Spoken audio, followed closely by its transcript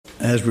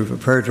as we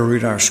prepare to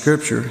read our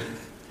scripture,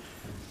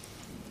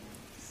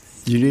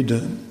 you need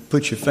to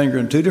put your finger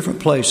in two different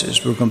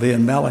places. We're going to be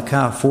in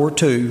Malachi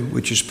 4:2,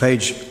 which is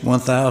page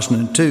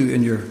 1002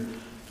 in your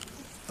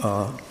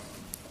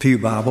Pew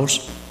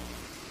Bibles,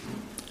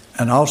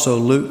 and also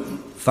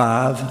Luke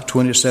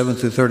 5:27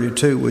 through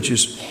 32, which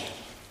is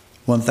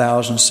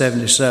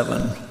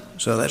 1077.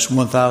 So that's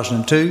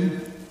 1002.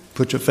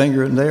 Put your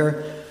finger in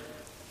there,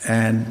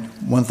 and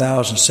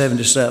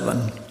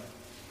 1077.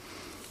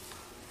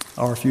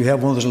 Or if you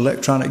have one of those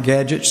electronic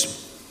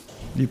gadgets,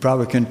 you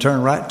probably can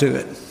turn right to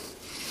it,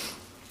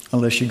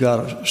 unless you got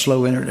a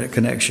slow internet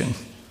connection.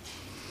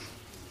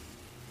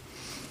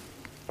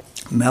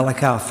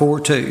 Malachi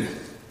 4:2.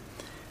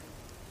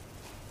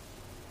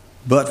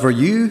 But for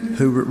you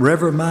who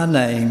rever my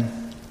name,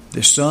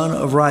 the Son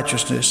of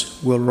Righteousness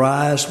will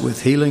rise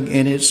with healing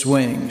in its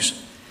wings,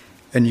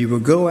 and you will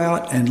go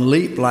out and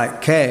leap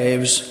like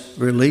calves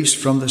released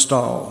from the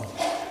stall.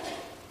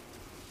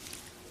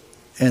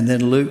 And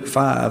then Luke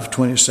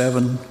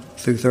 5:27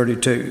 through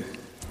 32.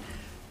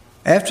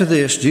 After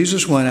this,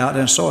 Jesus went out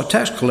and saw a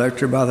tax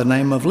collector by the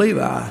name of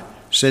Levi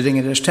sitting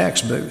in his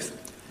tax booth.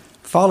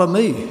 "Follow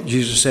me,"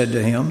 Jesus said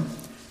to him.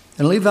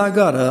 And Levi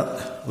got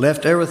up,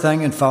 left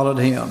everything, and followed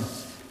him.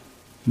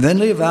 Then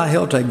Levi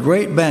held a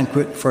great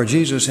banquet for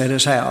Jesus at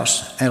his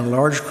house, and a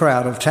large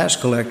crowd of tax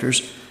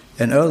collectors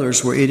and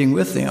others were eating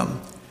with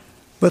them.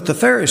 But the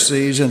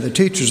Pharisees and the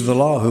teachers of the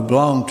law who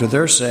belonged to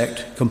their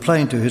sect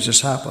complained to his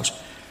disciples,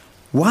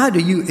 "Why do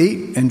you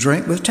eat and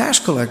drink with tax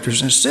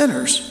collectors and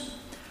sinners?"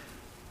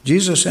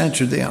 Jesus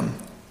answered them,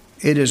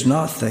 "It is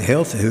not the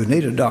healthy who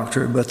need a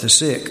doctor, but the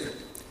sick.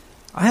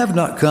 I have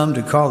not come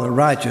to call the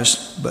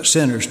righteous, but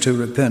sinners to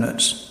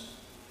repentance."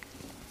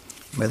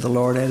 May the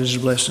Lord add his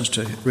blessings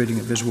to the reading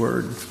of his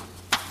word.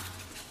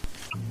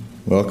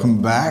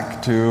 Welcome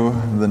back to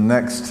the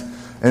next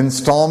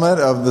installment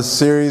of the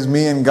series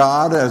Me and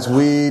God, as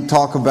we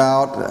talk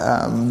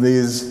about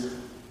these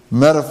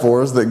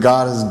metaphors that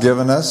God has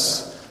given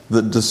us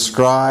that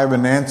describe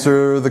and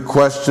answer the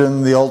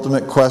question, the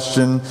ultimate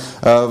question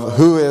of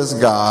who is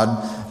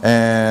God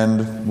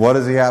and what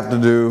does he have to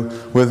do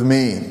with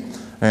me.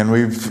 And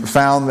we've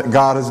found that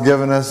God has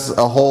given us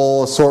a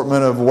whole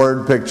assortment of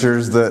word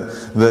pictures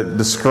that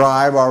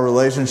describe our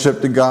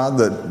relationship to God,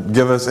 that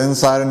give us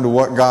insight into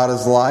what God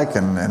is like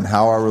and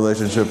how our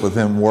relationship with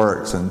him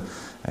works.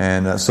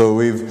 And so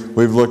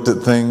we've looked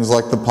at things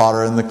like the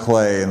potter and the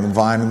clay, and the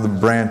vine and the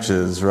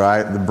branches,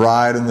 right? The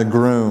bride and the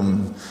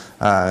groom.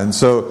 And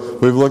so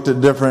we've looked at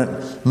different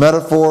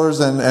metaphors,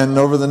 and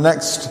over the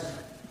next,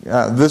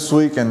 this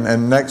week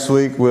and next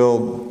week,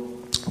 we'll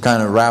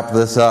kind of wrap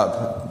this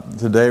up.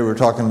 Today we're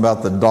talking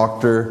about the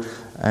doctor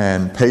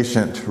and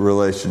patient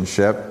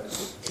relationship.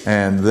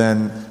 And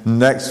then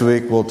next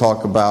week we'll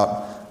talk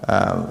about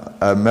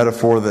a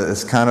metaphor that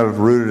is kind of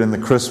rooted in the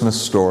Christmas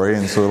story.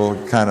 And so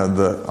it'll kind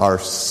of, our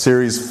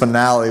series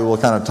finale will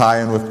kind of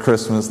tie in with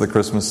Christmas, the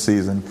Christmas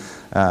season.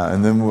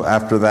 And then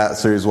after that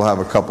series, we'll have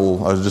a couple,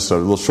 just a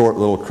little short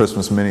little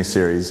Christmas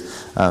mini-series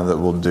that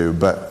we'll do.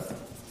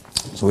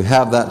 So we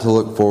have that to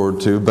look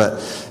forward to.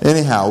 But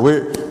anyhow,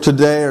 we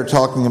today are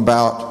talking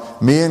about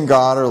me and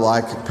God are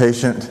like a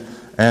patient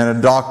and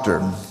a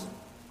doctor.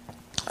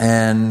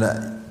 And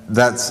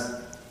that's,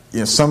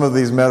 some of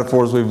these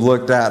metaphors we've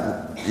looked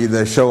at,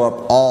 they show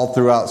up all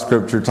throughout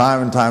Scripture,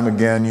 time and time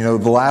again.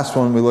 The last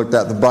one we looked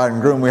at, the bride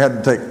and groom, we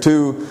had to take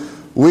 2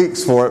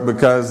 weeks for it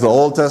because the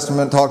Old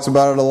Testament talks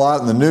about it a lot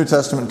and the New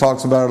Testament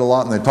talks about it a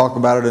lot, and they talk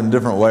about it in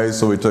different ways,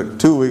 so we took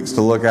 2 weeks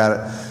to look at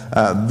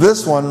it.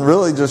 This one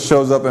really just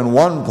shows up in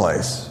one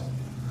place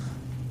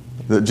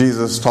that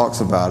Jesus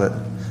talks about it,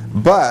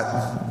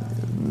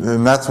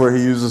 and that's where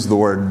he uses the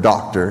word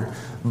doctor.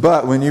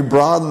 But when you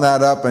broaden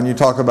that up and you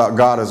talk about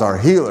God as our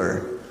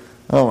healer,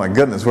 oh my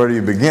goodness, where do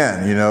you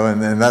begin?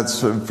 And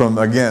that's from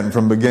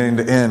beginning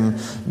to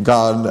end,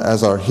 God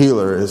as our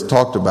healer is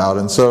talked about.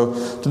 And so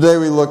today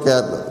we look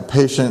at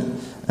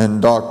patient and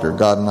doctor.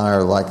 God and I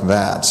are like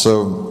that.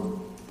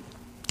 So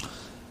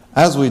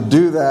as we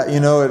do that,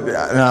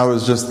 and I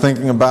was just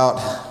thinking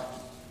about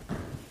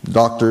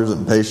doctors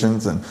and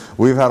patients, and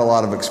we've had a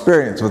lot of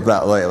experience with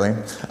that lately.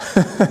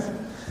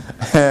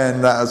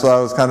 And so I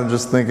was kind of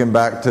just thinking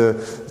back to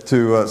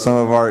some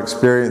of our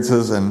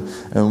experiences, and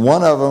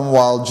one of them,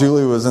 while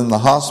Julie was in the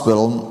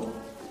hospital,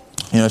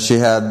 she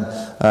had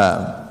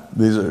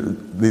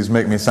these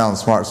make me sound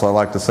smart, so I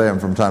like to say them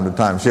from time to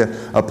time. She had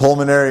a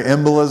pulmonary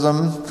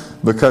embolism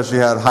because she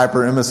had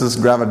hyperemesis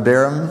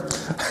gravidarum.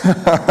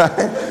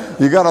 Right?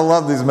 You got to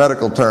love these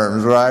medical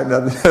terms, right? I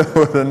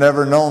would have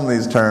never known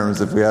these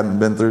terms if we hadn't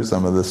been through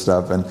some of this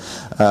stuff. And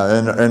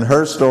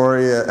her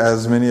story,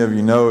 as many of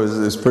you know,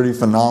 is pretty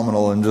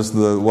phenomenal, and just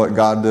what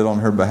God did on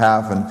her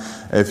behalf. And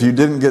if you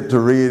didn't get to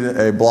read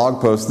a blog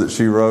post that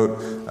she wrote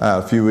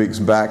a few weeks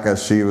back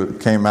as she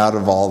came out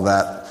of all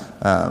that,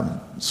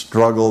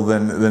 struggle,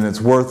 then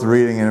it's worth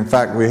reading. And in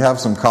fact, we have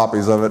some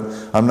copies of it.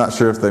 I'm not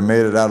sure if they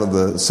made it out of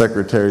the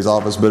secretary's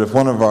office, but if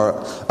one of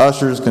our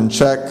ushers can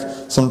check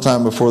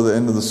sometime before the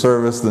end of the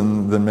service,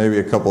 then maybe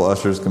a couple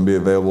ushers can be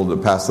available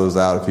to pass those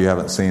out. If you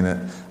haven't seen it,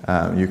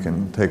 you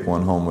can take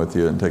one home with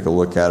you and take a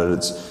look at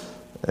it.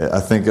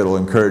 I think it'll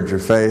encourage your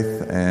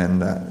faith,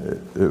 and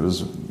it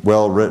was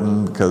well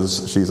written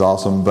because she's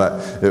awesome,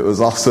 but it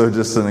was also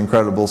just an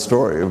incredible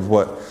story of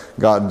what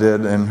God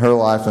did in her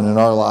life and in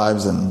our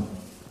lives. And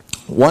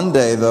one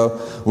day,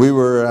 though, we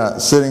were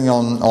sitting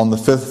on the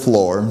 5th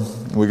floor.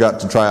 We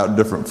got to try out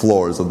different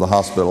floors of the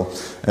hospital,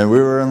 and we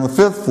were on the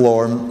 5th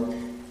floor,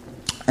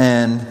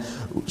 and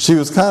she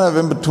was kind of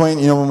in between.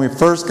 When we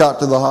first got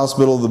to the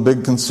hospital, the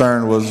big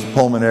concern was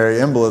pulmonary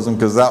embolism,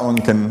 because that one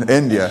can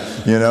end you,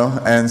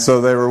 and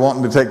so they were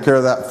wanting to take care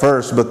of that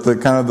first. But the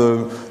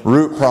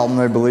root problem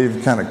they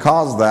believe kind of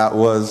caused that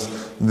was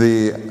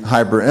the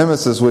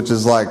hyperemesis, which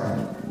is like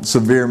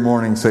severe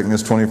morning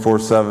sickness,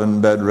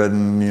 24/7,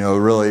 bedridden,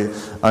 really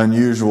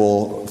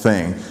unusual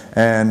thing.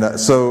 And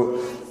so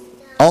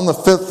on the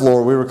 5th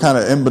floor, we were kind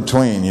of in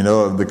between,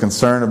 of the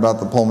concern about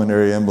the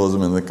pulmonary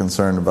embolism and the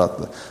concern about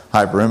the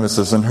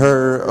hyperemesis. And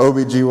her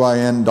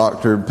OBGYN,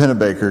 Dr.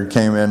 Pennebaker,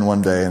 came in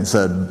one day and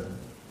said,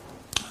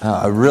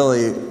 I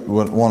really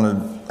want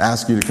to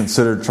ask you to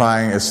consider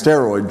trying a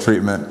steroid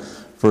treatment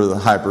for the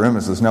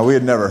hyperemesis. Now, we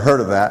had never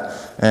heard of that.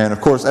 And, of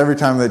course, every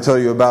time they tell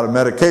you about a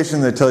medication,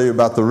 they tell you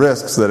about the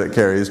risks that it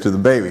carries to the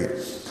baby.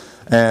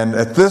 And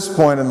at this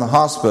point in the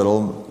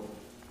hospital,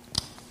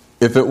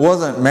 if it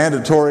wasn't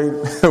mandatory,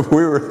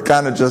 we were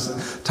kind of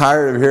just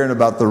tired of hearing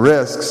about the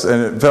risks. And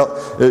it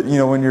felt,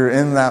 when you're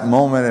in that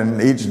moment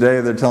and each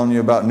day they're telling you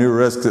about new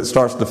risks, it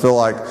starts to feel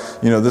like,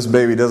 this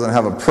baby doesn't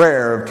have a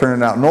prayer of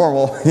turning out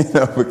normal,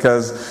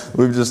 because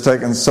we've just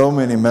taken so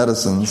many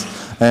medicines.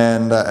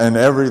 And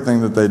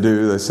everything that they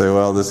do, they say,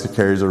 well, this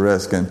carries a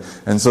risk.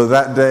 And so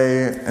that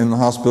day in the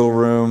hospital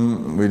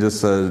room, we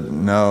just said,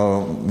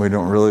 no, we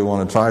don't really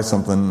want to try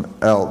something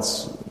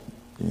else.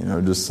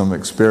 Just some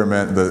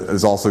experiment that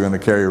is also going to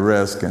carry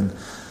risk. And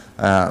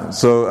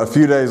so a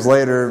few days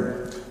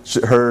later,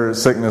 her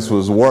sickness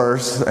was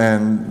worse,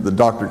 and the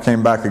doctor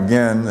came back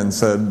again and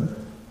said,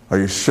 are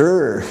you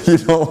sure you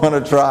don't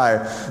want to try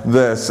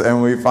this?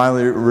 And we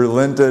finally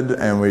relented,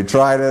 and we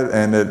tried it,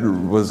 and it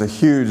was a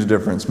huge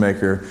difference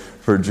maker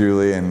for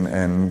Julie,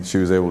 and she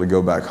was able to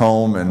go back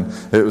home. And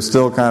it was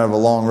still kind of a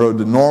long road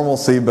to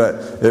normalcy,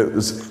 but it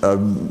was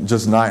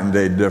just night and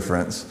day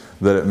difference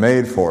that it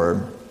made for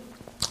her.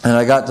 And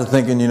I got to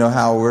thinking,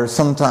 how we're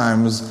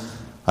sometimes,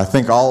 I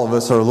think all of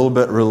us are a little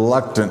bit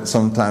reluctant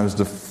sometimes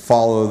to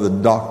follow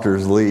the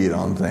doctor's lead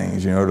on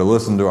things, to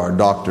listen to our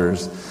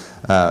doctors.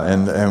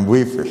 And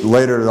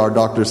later our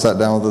doctor sat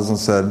down with us and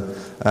said,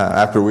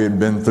 after we had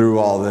been through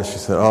all this, she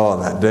said, oh,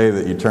 that day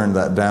that you turned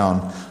that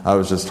down, I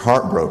was just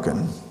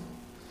heartbroken,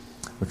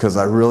 because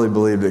I really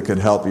believed it could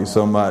help you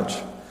so much.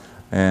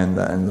 And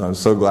I was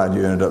so glad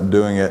you ended up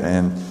doing it.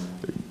 And,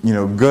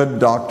 good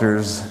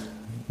doctors,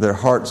 their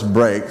hearts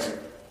break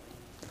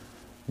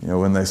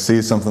when they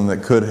see something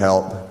that could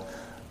help,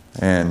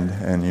 and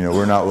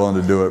we're not willing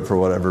to do it for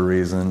whatever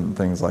reason,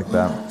 things like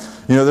that.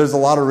 There's a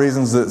lot of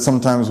reasons that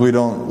sometimes we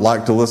don't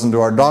like to listen to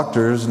our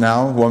doctors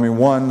now. Well,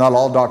 one, not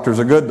all doctors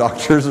are good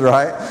doctors,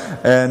 right?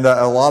 And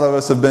a lot of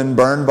us have been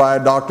burned by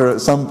a doctor at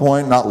some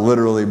point, not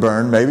literally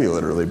burned, maybe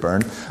literally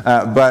burned,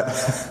 but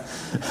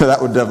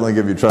that would definitely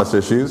give you trust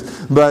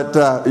issues. But,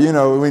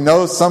 we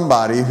know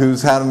somebody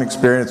who's had an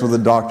experience with a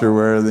doctor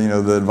where,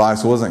 the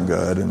advice wasn't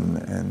good,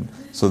 and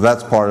so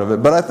that's part of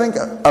it. But I think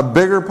a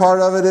bigger part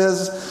of it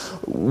is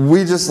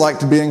we just like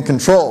to be in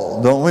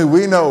control, don't we?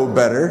 We know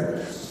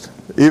better,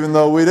 even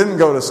though we didn't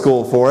go to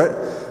school for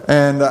it.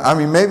 And,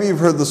 maybe you've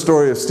heard the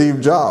story of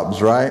Steve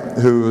Jobs, right?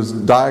 Who was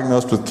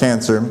diagnosed with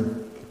cancer,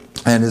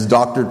 and his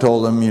doctor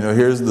told him,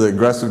 here's the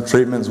aggressive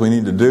treatments we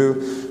need to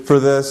do for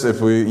this.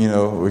 If we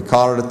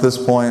caught it at this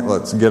point,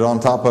 let's get on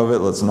top of it,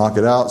 let's knock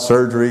it out.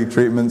 Surgery,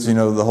 treatments,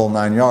 the whole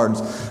 9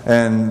 yards.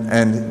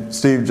 And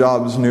Steve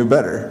Jobs knew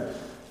better.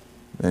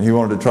 And he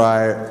wanted to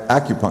try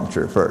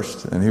acupuncture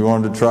first. And he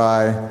wanted to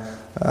try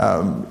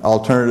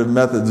alternative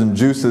methods and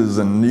juices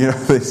and,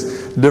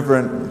 these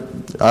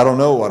different, I don't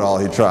know what all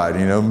he tried,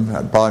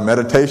 probably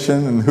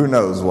meditation and who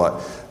knows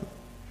what.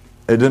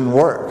 It didn't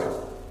work.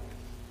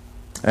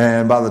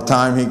 And by the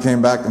time he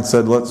came back and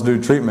said, let's do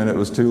treatment, it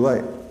was too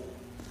late.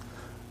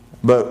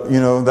 But,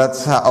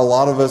 that's how a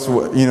lot of us,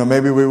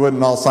 maybe we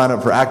wouldn't all sign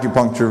up for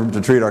acupuncture to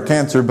treat our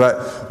cancer,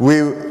 but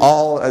we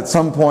all, at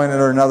some point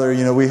or another,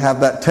 we have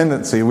that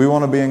tendency. We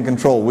want to be in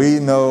control. We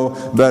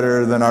know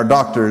better than our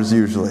doctors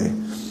usually.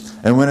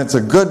 And when it's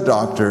a good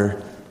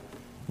doctor,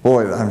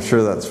 boy, I'm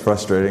sure that's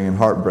frustrating and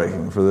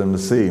heartbreaking for them to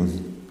see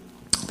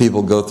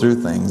people go through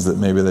things that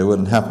maybe they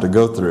wouldn't have to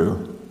go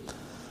through.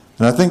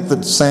 And I think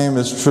the same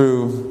is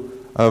true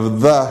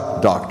of the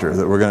doctor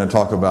that we're going to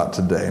talk about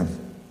today.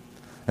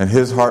 And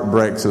his heart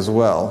breaks as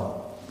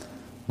well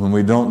when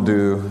we don't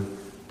do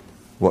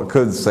what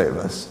could save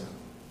us,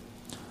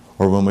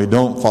 or when we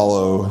don't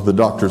follow the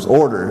doctor's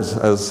orders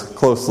as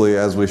closely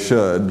as we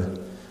should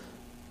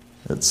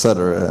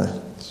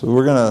etc. So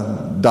we're going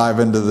to dive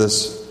into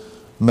this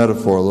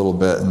metaphor a little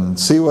bit and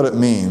see what it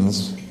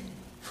means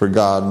for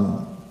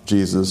God,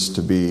 Jesus,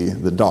 to be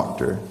the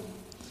doctor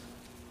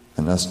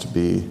and us to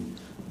be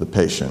the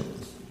patient.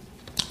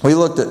 We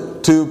looked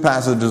at two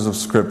passages of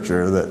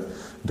Scripture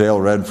that Dale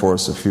read for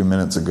us a few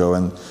minutes ago,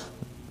 and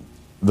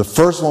the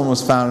first one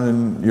was found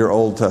in your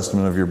Old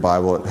Testament of your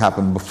Bible. It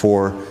happened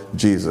before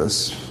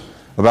Jesus,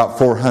 about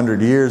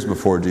 400 years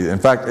before Jesus. In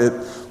fact, it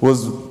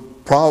was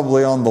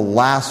probably on the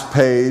last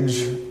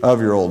page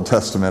of your Old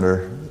Testament,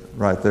 or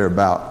right there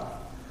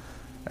about.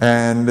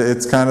 And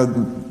it's kind of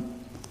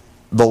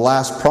the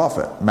last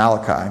prophet,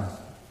 Malachi.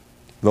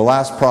 The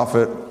last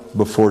prophet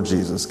before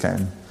Jesus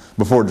came.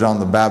 Before John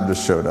the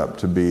Baptist showed up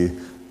to be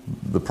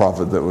the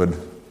prophet that would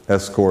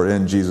escort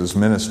in Jesus'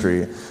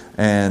 ministry.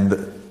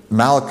 And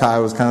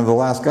Malachi was kind of the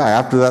last guy.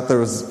 After that, there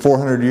was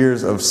 400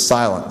 years of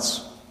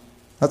silence.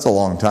 That's a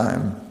long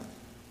time.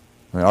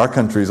 I mean, our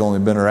country's only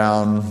been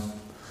around,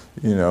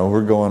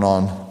 we're going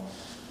on,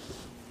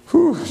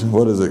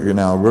 what is it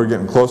now? We're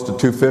getting close to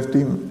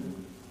 250,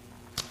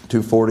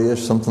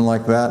 240-ish, something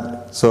like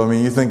that. So, I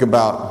mean, you think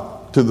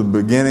about to the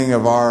beginning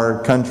of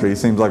our country,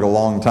 seems like a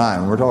long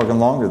time. We're talking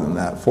longer than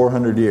that,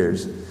 400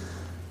 years,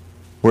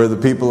 where the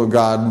people of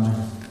God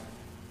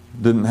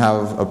didn't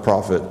have a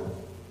prophet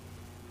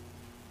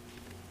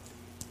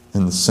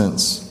in the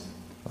sense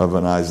of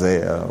an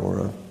Isaiah or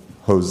a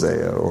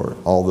Hosea or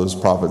all those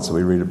prophets that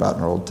we read about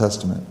in our Old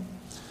Testament.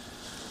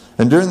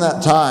 And during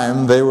that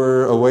time, they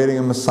were awaiting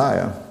a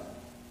Messiah.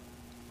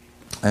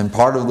 And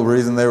part of the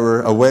reason they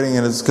were awaiting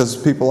it is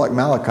because people like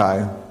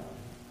Malachi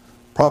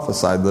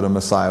prophesied that a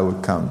Messiah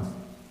would come.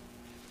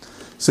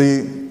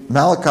 See,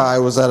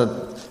 Malachi was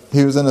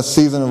he was in a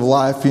season of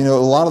life. A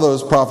lot of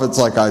those prophets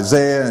like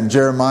Isaiah and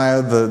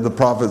Jeremiah, the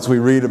prophets we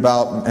read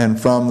about and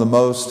from the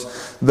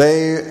most,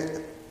 they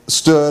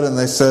stood and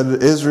they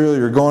said, Israel,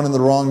 you're going in the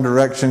wrong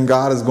direction.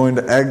 God is going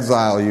to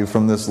exile you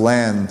from this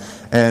land.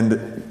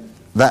 And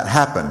that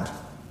happened.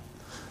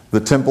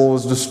 The temple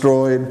was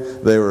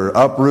destroyed. They were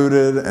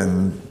uprooted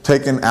and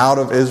taken out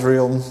of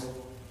Israel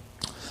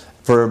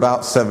for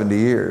about 70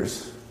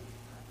 years.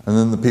 And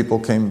then the people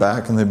came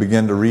back and they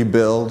began to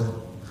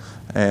rebuild.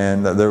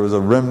 And there was a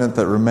remnant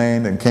that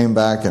remained and came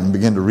back and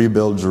began to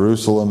rebuild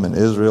Jerusalem and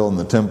Israel and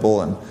the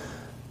temple.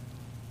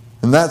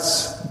 And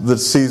that's the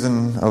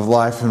season of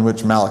life in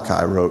which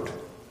Malachi wrote.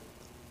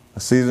 A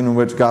season in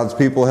which God's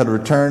people had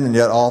returned, and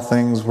yet all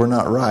things were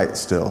not right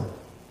still.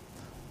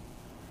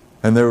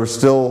 And there were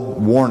still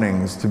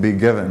warnings to be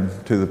given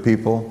to the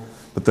people,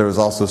 but there was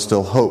also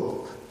still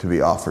hope to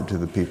be offered to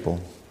the people.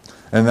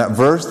 And that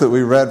verse that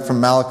we read from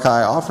Malachi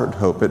offered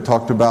hope. It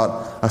talked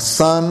about a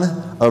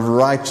sun of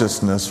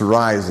righteousness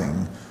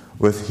rising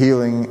with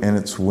healing in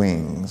its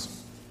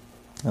wings.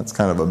 That's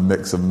kind of a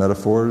mix of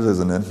metaphors,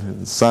 isn't it?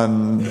 The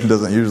sun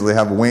doesn't usually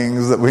have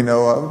wings that we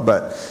know of,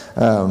 but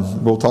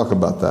we'll talk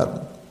about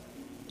that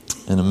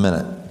in a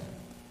minute.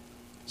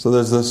 So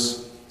there's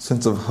this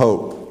sense of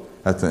hope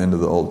at the end of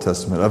the Old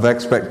Testament, of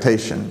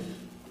expectation.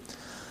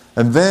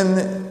 And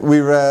then we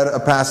read a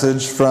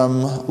passage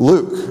from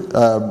Luke,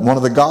 one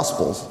of the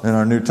Gospels in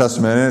our New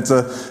Testament.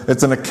 And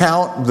it's an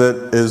account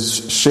that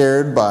is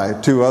shared by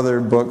two other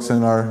books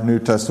in our New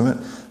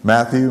Testament.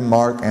 Matthew,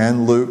 Mark,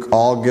 and Luke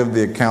all give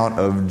the account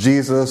of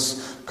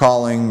Jesus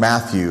calling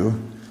Matthew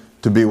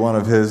to be one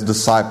of his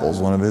disciples,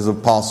 one of his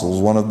apostles,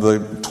 one of the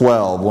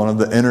 12, one of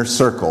the inner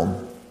circle.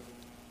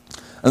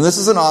 And this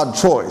is an odd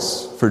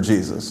choice for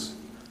Jesus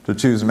to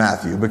choose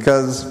Matthew,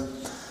 because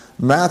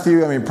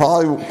Matthew,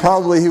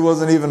 probably he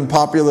wasn't even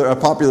a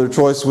popular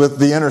choice with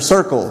the inner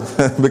circle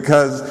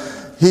because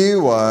he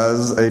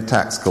was a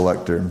tax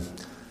collector.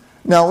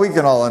 Now, we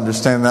can all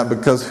understand that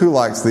because who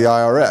likes the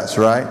IRS,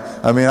 right?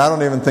 I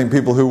don't even think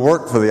people who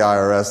work for the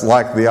IRS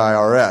like the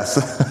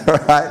IRS,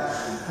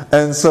 right?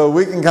 And so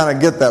we can kind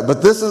of get that.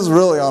 But this is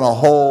really on a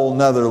whole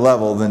nother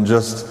level than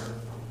just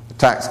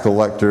tax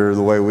collector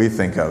the way we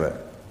think of it.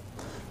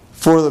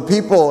 For the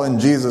people in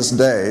Jesus'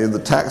 day, the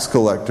tax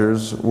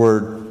collectors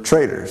were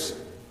traitors.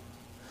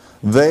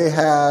 They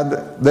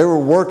were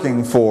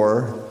working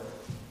for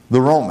the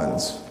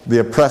Romans, the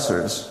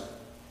oppressors,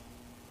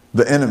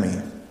 the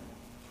enemy.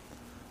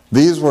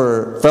 These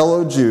were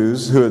fellow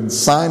Jews who had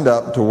signed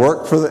up to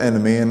work for the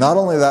enemy, and not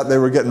only that, they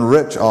were getting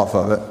rich off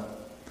of it.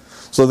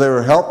 So they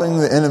were helping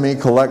the enemy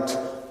collect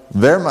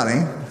their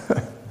money,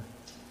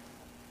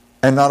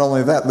 and not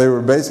only that, they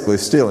were basically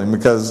stealing,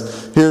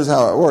 because here's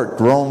how it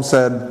worked. Rome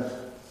said,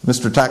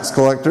 Mr. Tax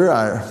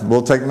Collector,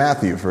 we'll take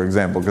Matthew, for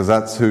example, because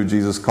that's who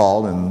Jesus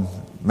called, and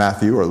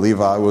Matthew, or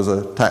Levi, was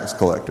a tax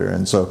collector.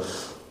 And so,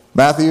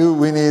 Matthew,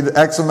 we need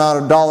X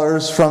amount of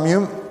dollars from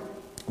you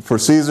for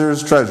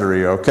Caesar's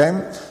treasury,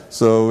 okay?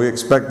 So we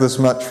expect this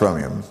much from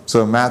you.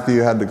 So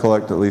Matthew had to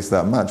collect at least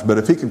that much. But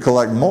if he could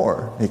collect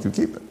more, he could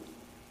keep it.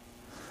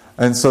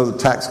 And so the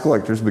tax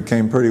collectors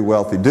became pretty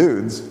wealthy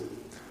dudes,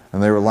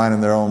 and they were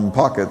lining their own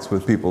pockets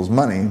with people's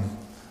money,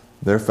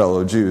 their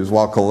fellow Jews,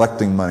 while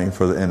collecting money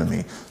for the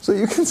enemy. So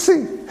you can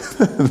see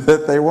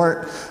that they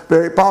weren't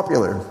very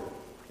popular.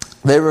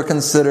 They were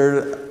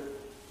considered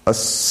a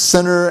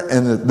sinner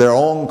in their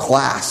own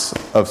class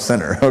of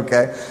sinner,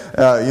 okay?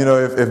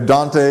 If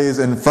Dante's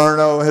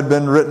Inferno had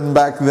been written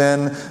back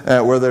then,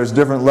 where there's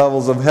different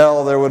levels of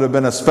hell, there would have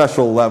been a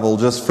special level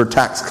just for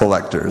tax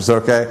collectors,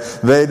 okay?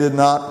 They did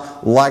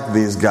not like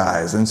these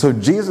guys. And so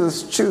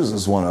Jesus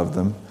chooses one of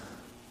them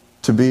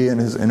to be in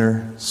his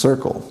inner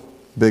circle.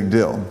 Big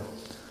deal.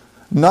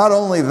 Not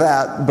only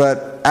that,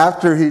 but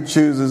after he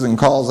chooses and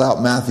calls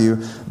out Matthew,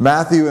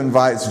 Matthew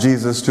invites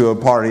Jesus to a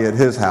party at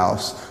his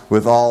house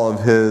with all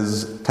of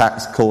his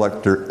tax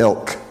collector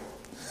ilk.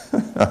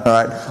 All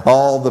right?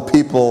 All the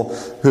people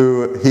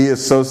who he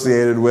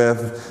associated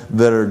with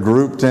that are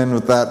grouped in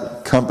with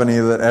that company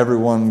that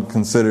everyone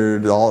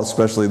considered,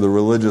 especially the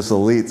religious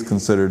elites,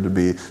 considered to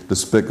be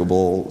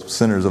despicable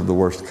sinners of the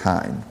worst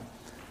kind.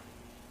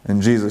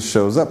 And Jesus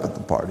shows up at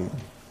the party.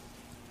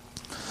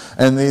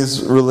 And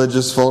these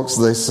religious folks,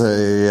 they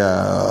say,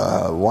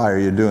 why are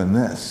you doing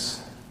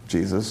this,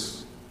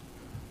 Jesus?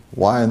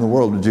 Why in the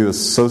world would you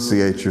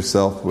associate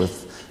yourself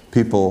with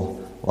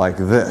people like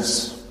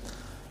this?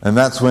 And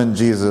that's when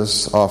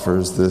Jesus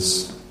offers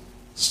this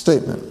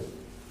statement.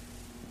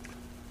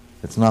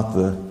 It's not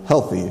the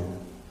healthy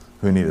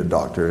who need a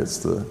doctor, it's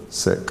the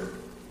sick.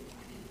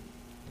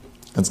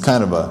 It's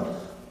kind of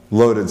a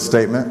loaded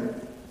statement.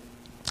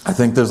 I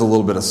think there's a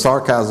little bit of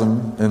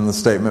sarcasm in the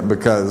statement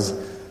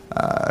because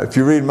if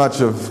you read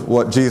much of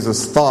what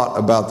Jesus thought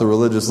about the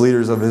religious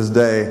leaders of his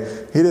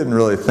day, he didn't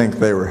really think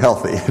they were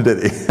healthy,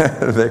 did he?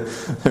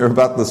 They were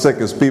about the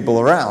sickest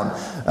people around.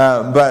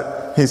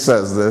 But he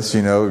says this,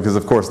 because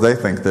of course they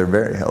think they're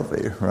very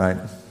healthy, right?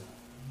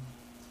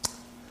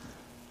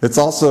 It's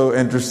also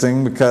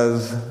interesting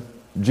because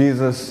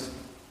Jesus,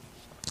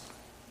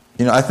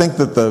 I think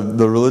that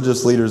the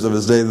religious leaders of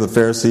his day, the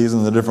Pharisees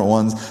and the different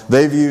ones,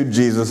 they viewed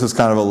Jesus as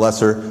kind of a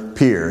lesser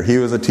peer. He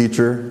was a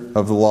teacher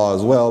of the law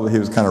as well, but he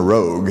was kind of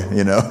rogue,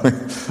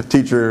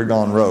 teacher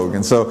gone rogue.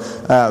 And so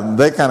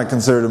they kind of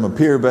considered him a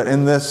peer, but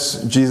in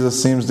this,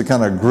 Jesus seems to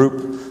kind of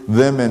group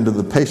them into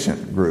the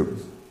patient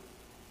group.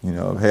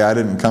 Hey, I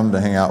didn't come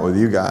to hang out with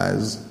you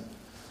guys.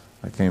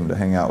 I came to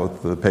hang out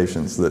with the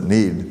patients that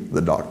need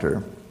the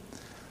doctor.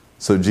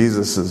 So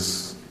Jesus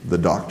is the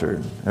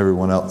doctor.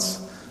 Everyone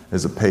else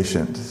is a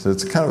patient. So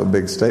it's kind of a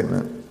big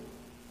statement.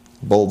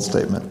 Bold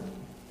statement.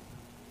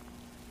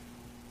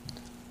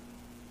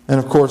 And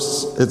of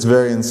course, it's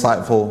very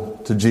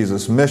insightful to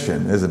Jesus'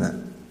 mission, isn't it?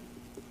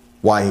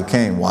 Why he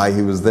came, why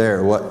he was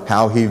there,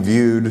 how he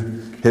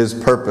viewed his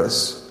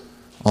purpose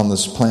on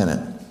this planet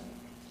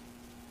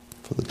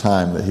for the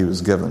time that he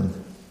was given.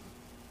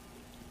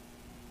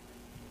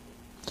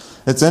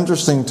 It's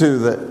interesting, too,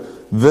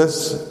 that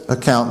this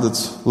account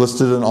that's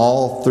listed in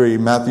all three,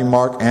 Matthew,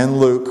 Mark, and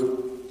Luke,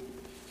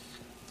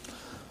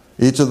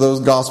 each of those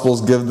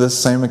Gospels give this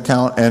same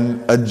account,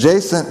 and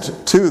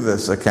adjacent to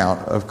this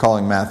account of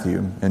calling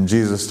Matthew and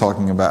Jesus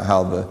talking about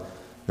how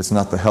it's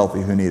not the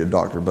healthy who need a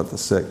doctor, but the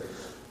sick.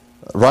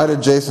 Right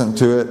adjacent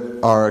to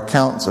it are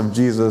accounts of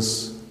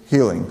Jesus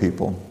healing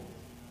people.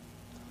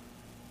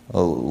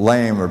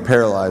 Lame or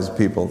paralyzed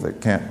people that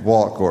can't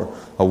walk, or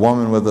a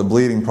woman with a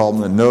bleeding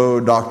problem that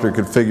no doctor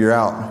could figure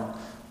out,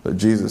 but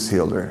Jesus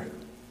healed her.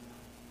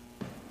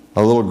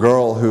 A little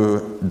girl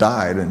who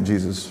died and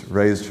Jesus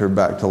raised her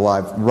back to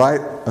life. Right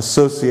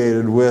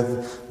associated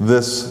with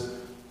this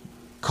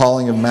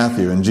calling of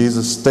Matthew and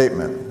Jesus'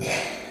 statement,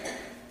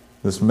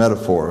 this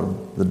metaphor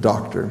of the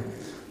doctor,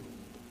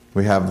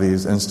 we have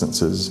these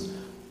instances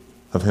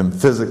of him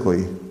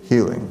physically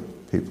healing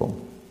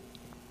people.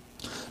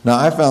 Now,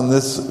 I found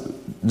this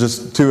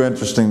just too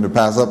interesting to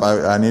pass up.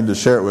 I need to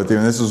share it with you.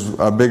 And this is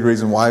a big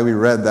reason why we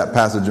read that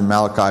passage in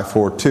Malachi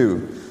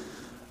 4:2.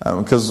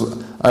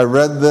 Because I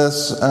read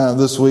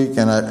this week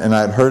and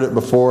I'd heard it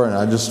before, and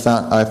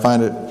I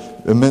find it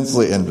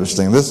immensely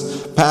interesting.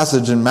 This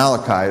passage in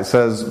Malachi, it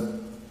says,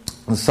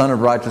 "The Son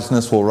of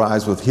Righteousness will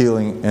rise with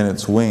healing in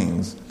its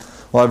wings."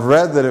 Well, I've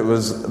read that it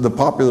was the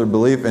popular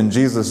belief in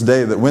Jesus'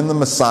 day that when the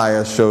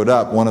Messiah showed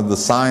up, one of the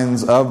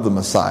signs of the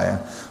Messiah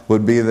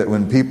would be that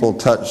when people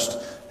touched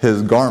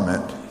his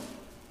garment,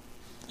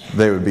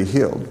 they would be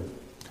healed.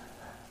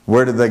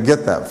 Where did they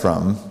get that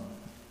from?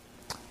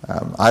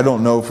 I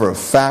don't know for a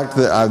fact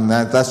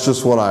that's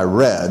just what I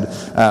read,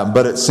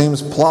 but it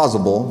seems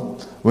plausible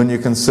when you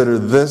consider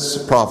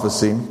this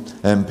prophecy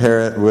and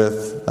pair it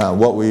with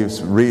what we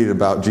read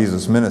about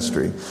Jesus'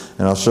 ministry.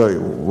 And I'll show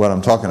you what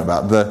I'm talking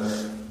about. The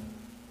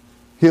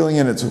healing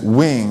in its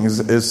wings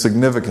is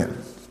significant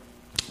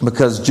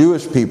because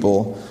Jewish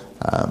people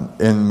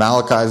in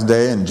Malachi's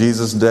day and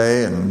Jesus'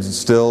 day, and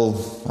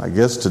still, I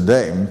guess,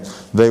 today,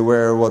 they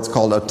wear what's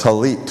called a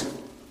talit.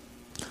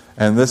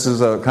 And this is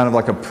a kind of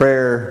like a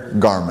prayer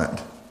garment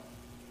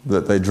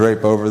that they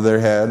drape over their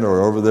head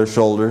or over their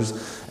shoulders.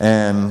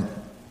 And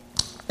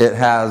it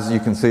has, you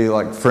can see,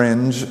 like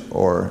fringe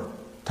or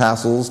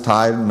tassels,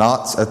 tied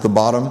knots at the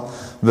bottom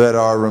that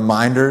are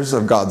reminders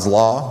of God's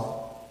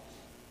law.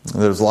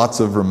 There's lots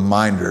of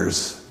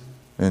reminders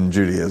in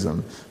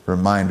Judaism.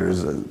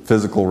 Reminders,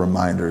 physical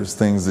reminders,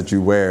 things that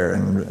you wear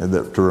and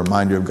that to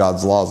remind you of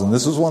God's laws. And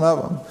this is one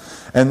of them.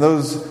 And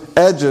those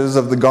edges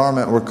of the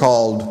garment were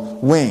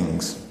called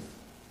wings.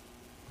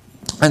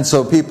 And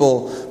so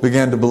people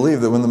began to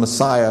believe that when the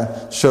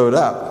Messiah showed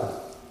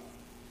up,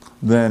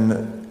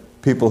 then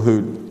people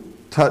who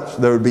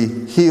touched, there would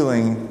be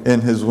healing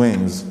in his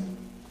wings,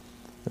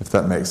 if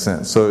that makes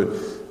sense. So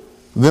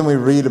then we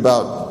read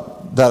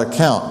about that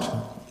account.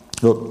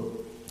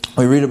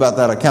 We read about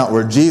that account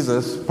where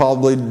Jesus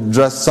probably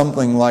dressed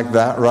something like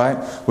that, right?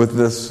 With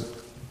this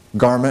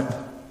garment,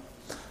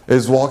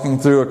 is walking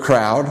through a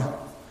crowd,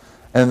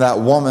 and that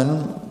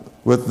woman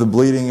with the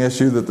bleeding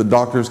issue that the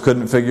doctors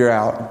couldn't figure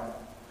out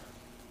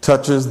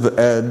touches the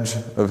edge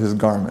of his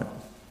garment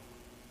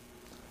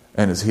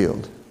and is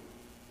healed.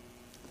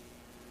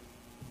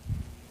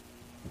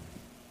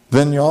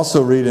 Then you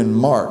also read in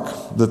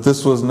Mark that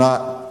this was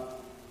not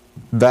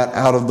that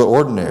out of the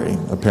ordinary,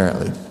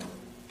 apparently.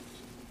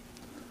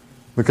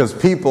 Because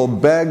people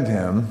begged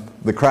him,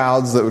 the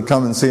crowds that would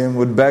come and see him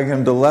would beg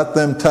him to let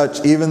them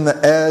touch even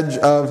the edge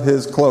of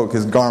his cloak,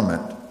 his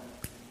garment.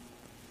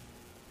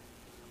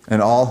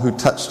 And all who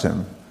touched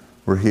him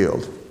were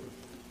healed.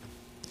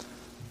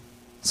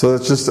 So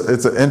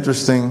it's an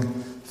interesting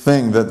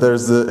thing that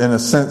there's, in a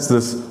sense,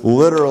 this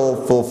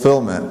literal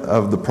fulfillment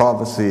of the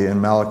prophecy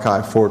in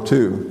Malachi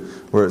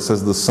 4:2, where it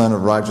says the Son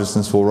of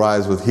Righteousness will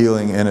rise with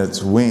healing in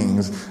its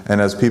wings,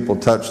 and as people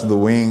touched the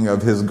wing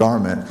of his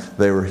garment,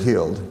 they were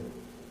healed.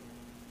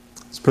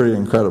 It's pretty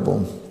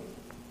incredible.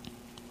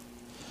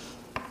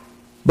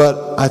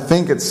 But I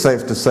think it's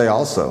safe to say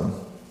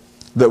also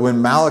that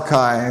when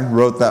Malachi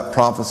wrote that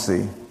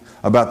prophecy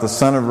about the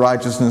Son of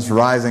Righteousness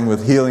rising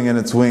with healing in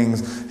its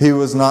wings, he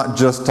was not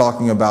just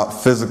talking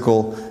about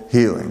physical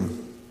healing.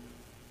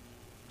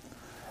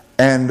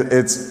 And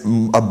it's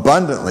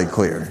abundantly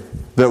clear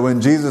that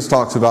when Jesus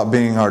talks about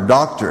being our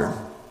doctor,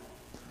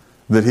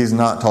 that he's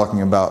not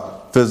talking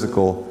about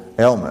physical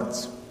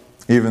ailments,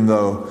 even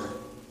though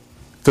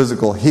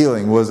physical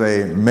healing was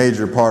a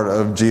major part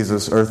of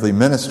Jesus' earthly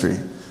ministry.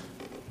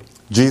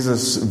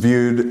 Jesus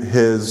viewed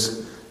his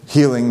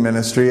healing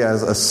ministry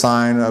as a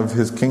sign of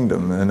his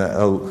kingdom and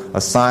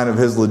a sign of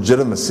his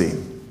legitimacy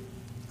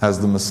as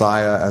the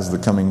Messiah, as the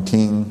coming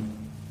king.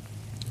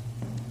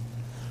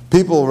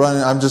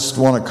 I just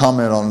want to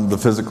comment on the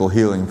physical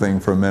healing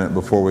thing for a minute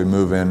before we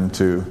move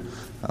into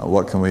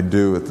what can we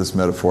do with this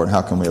metaphor and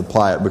how can we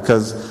apply it,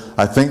 because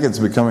I think it's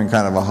becoming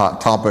kind of a hot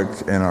topic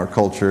in our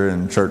culture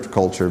and church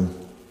culture,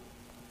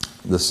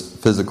 this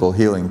physical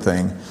healing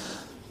thing.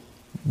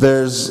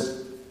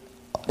 There's,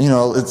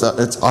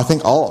 it's I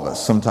think all of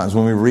us sometimes,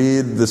 when we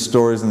read the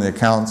stories and the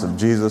accounts of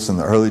Jesus and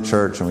the early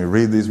church, and we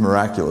read these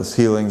miraculous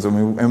healings,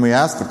 and we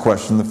ask the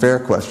question, the fair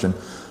question,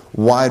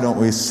 why don't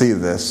we see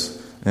this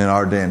in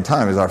our day and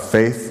time? Is our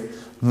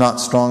faith not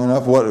strong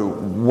enough?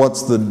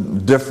 What's the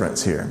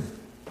difference here?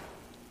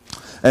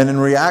 And in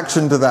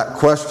reaction to that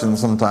question,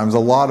 sometimes a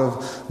lot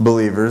of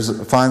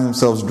believers find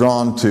themselves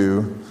drawn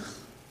to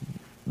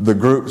the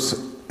groups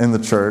in the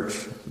church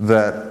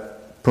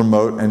that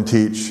promote and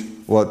teach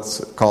what's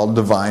called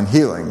divine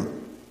healing.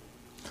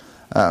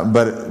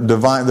 But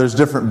there's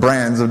different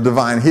brands of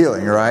divine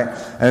healing, right?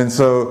 And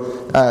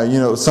so,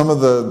 some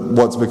of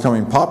what's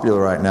becoming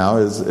popular right now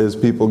is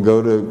people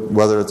go to,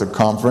 whether it's a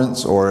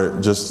conference or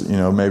just,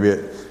 maybe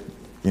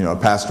a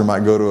pastor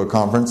might go to a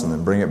conference and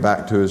then bring it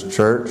back to his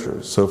church,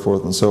 or so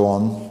forth and so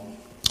on.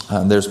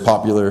 And there's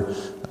popular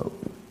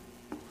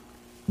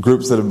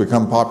groups that have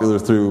become popular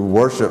through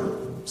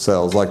worship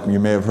cells, like you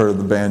may have heard of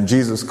the band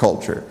Jesus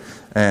Culture.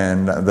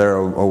 And they're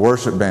a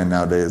worship band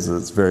nowadays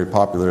that's very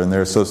popular, and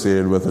they're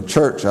associated with a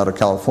church out of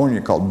California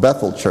called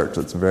Bethel Church.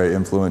 It's a very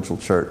influential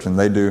church, and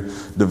they do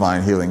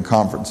divine healing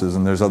conferences,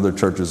 and there's other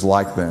churches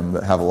like them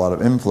that have a lot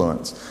of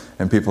influence.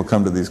 And people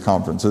come to these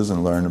conferences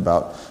and learn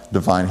about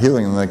divine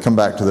healing, and they come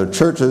back to their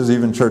churches,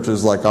 even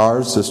churches like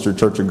ours, Sister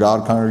Church of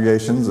God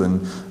congregations,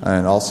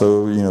 and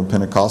also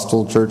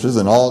Pentecostal churches,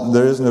 and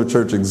there is no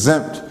church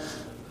exempt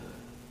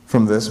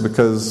from this,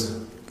 because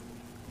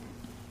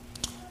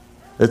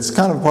it's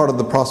kind of part of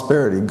the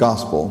prosperity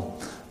gospel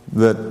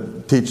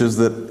that teaches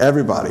that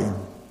everybody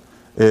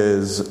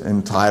is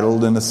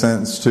entitled, in a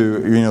sense, to,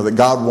 that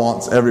God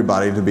wants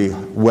everybody to be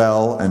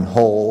well and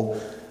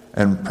whole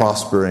and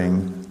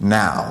prospering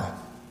now.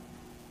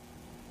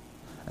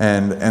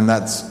 And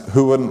that's,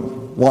 who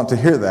wouldn't want to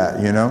hear that,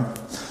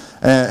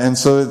 And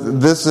so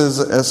this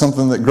is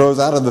something that grows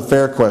out of the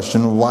fair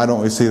question, why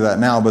don't we see that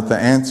now? But the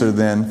answer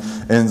then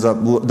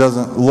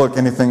doesn't look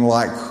anything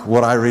like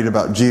what I read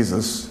about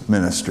Jesus'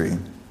 ministry.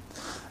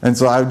 And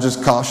so I would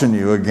just caution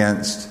you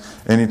against,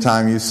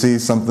 anytime you see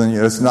something,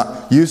 it's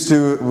not, used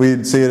to,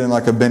 we'd see it in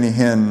like a Benny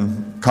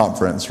Hinn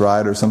conference,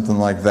 right? Or something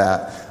like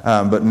that.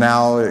 But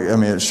now,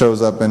 it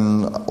shows up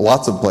in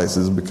lots of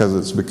places because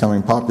it's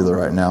becoming popular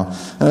right now.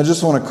 And I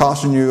just want to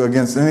caution you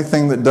against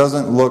anything that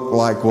doesn't look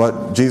like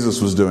what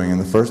Jesus was doing in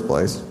the first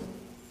place.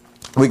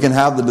 We can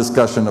have the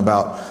discussion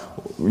about,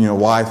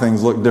 why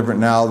things look different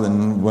now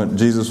than what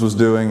Jesus was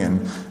doing,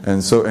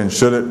 and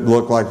should it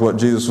look like what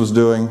Jesus was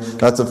doing?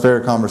 That's a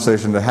fair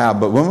conversation to have.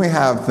 But when we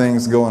have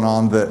things going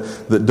on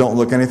that don't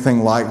look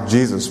anything like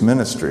Jesus'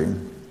 ministry,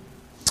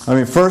 I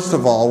mean, first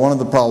of all, one of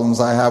the problems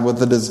I have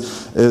with it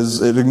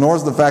is it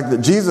ignores the fact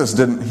that Jesus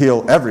didn't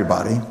heal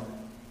everybody.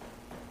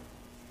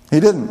 He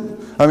didn't.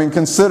 I mean,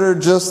 consider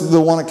just the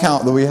one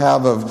account that we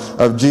have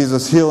of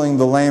Jesus healing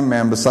the lame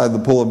man beside the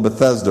pool of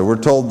Bethesda. We're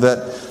told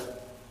that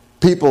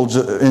people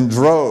in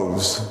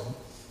droves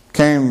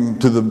came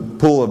to the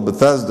pool of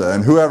Bethesda,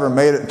 and whoever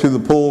made it to the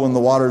pool when the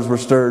waters were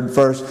stirred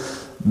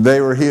first, they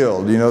were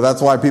healed. You know,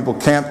 that's why people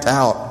camped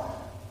out.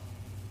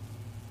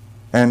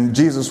 And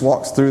Jesus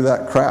walks through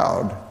that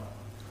crowd.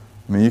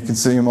 I mean, you can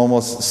see him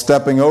almost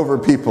stepping over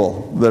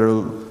people that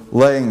are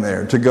laying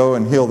there to go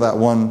and heal that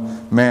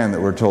one man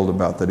that we're told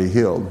about that he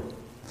healed.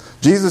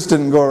 Jesus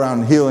didn't go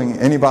around healing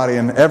anybody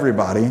and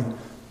everybody.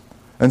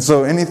 And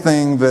so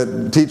anything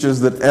that teaches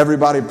that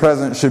everybody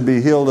present should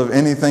be healed of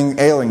anything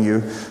ailing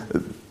you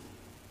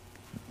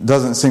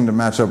doesn't seem to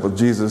match up with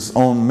Jesus'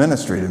 own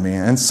ministry to me.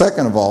 And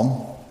second of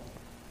all,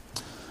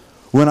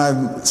 when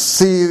I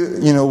see,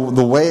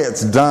 the way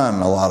it's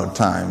done a lot of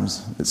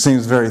times, it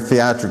seems very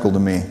theatrical to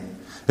me.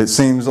 It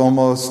seems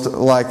almost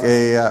like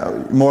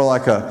more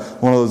like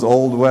one of those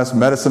old West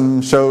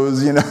medicine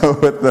shows,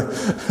 with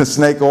the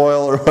snake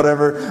oil or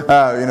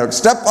whatever.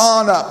 Step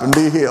on up and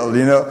be healed,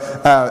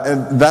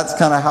 and that's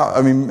kind of how,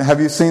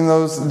 have you seen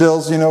those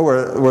deals,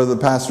 where the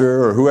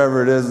pastor or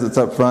whoever it is that's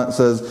up front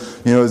says,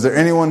 is there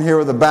anyone here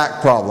with a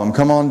back problem?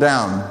 Come on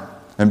down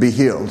and be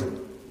healed.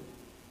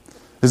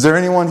 Is there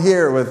anyone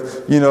here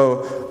with,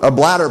 a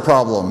bladder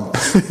problem,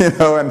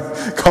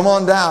 and come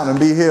on down and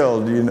be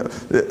healed,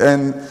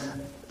 and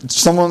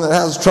someone that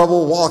has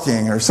trouble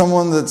walking or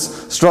someone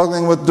that's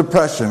struggling with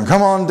depression,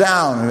 come on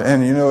down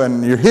and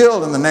you're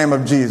healed in the name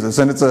of Jesus.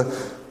 And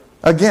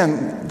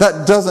again,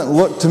 that doesn't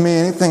look to me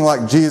anything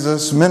like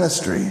Jesus'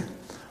 ministry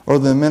or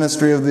the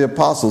ministry of the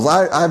apostles.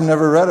 I've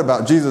never read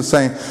about Jesus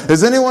saying,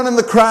 is anyone in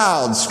the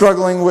crowd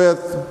struggling with,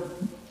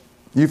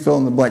 you fill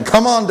in the blank,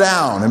 come on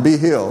down and be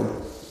healed.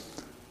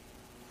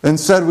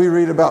 Instead, we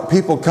read about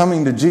people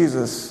coming to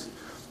Jesus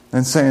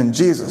and saying,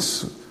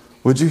 Jesus,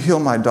 would you heal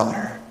my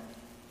daughter?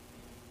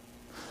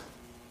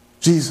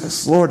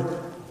 Jesus, Lord,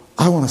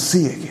 I want to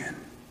see again.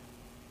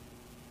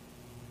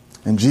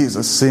 And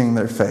Jesus, seeing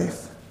their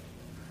faith,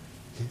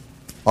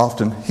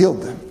 often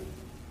healed them.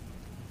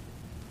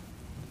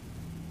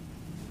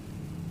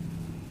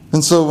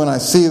 And so when I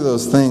see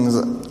those things,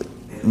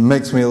 it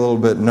makes me a little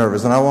bit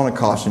nervous. And I want to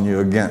caution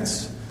you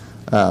against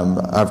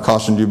I've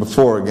cautioned you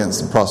before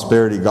against the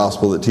prosperity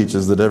gospel that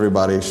teaches that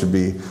everybody should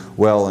be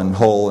well and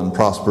whole and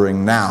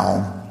prospering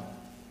now,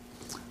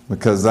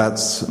 because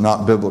that's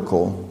not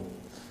biblical.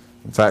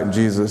 In fact,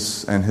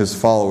 Jesus and his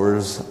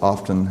followers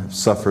often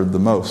suffered the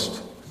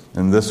most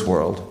in this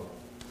world.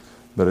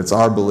 But it's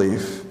our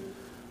belief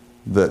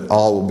that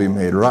all will be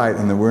made right,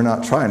 and that we're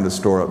not trying to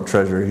store up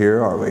treasure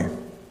here, are we?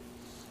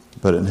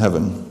 But in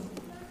heaven.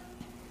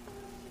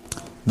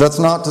 That's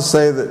not to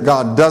say that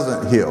God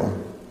doesn't heal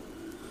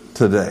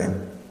today,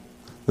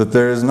 that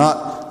there is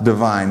not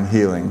divine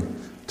healing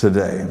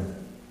today.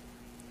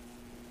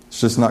 It's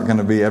just not going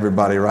to be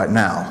everybody right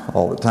now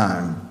all the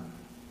time.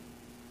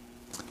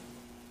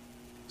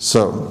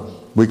 So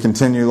we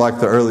continue like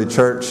the early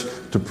church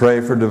to pray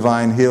for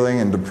divine healing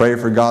and to pray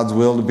for God's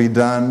will to be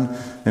done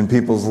in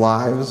people's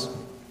lives.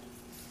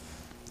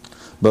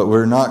 But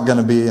we're not going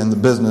to be in the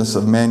business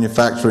of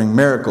manufacturing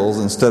miracles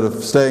instead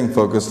of staying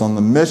focused on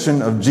the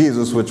mission of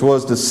Jesus, which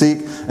was to seek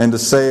and to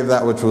save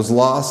that which was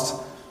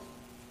lost,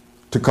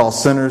 to call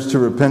sinners to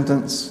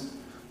repentance.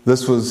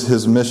 This was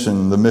his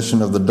mission, the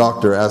mission of the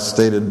doctor as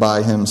stated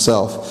by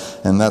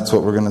himself. And that's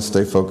what we're going to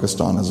stay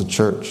focused on as a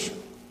church.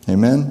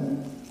 Amen?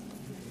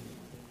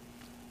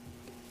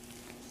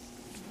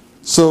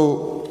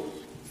 So,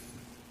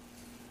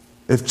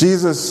 if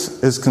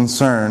Jesus is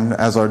concerned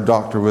as our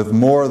doctor with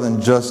more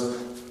than just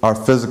our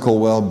physical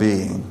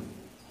well-being,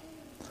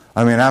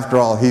 after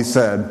all, he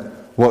said,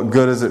 what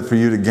good is it for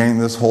you to gain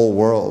this whole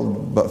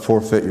world but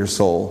forfeit your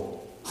soul?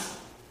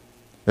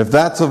 If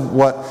that's of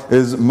what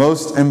is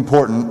most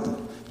important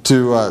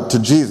to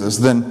Jesus,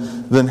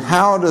 then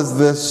how does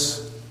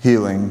this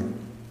healing,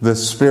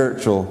 this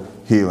spiritual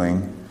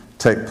healing,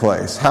 take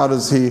place? How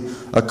does he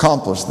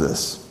accomplish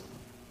this?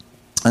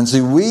 And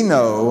see, we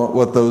know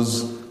what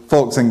those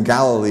folks in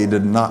Galilee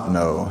did not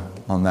know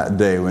on that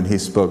day when he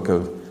spoke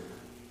of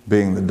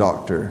being the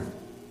doctor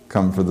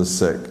come for the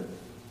sick.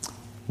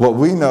 What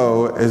we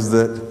know is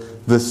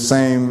that this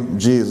same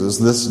Jesus,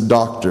 this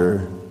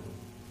doctor,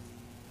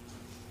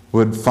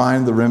 would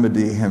find the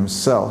remedy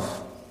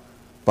himself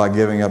by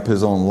giving up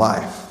his own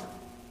life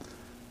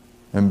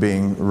and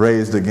being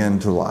raised again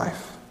to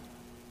life.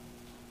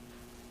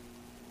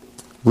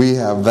 We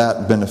have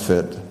that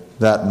benefit,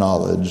 that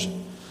knowledge.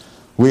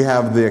 We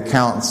have the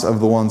accounts of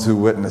the ones who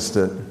witnessed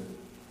it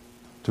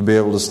to be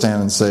able to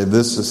stand and say,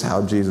 this is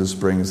how Jesus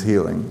brings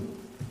healing.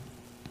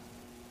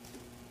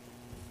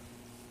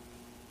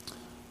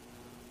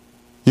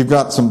 You've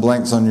got some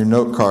blanks on your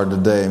note card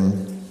today.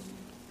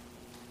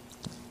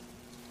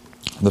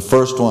 The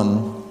first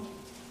one,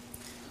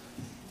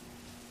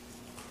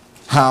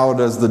 how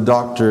does the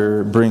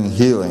doctor bring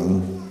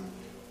healing?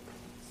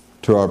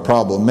 to our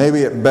problem.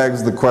 Maybe it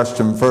begs the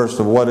question first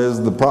of what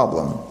is the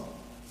problem?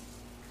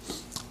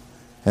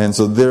 And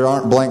so there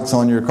aren't blanks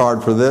on your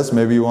card for this.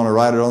 Maybe you want to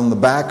write it on the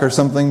back or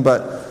something.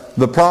 But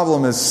the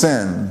problem is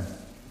sin.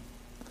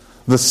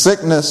 The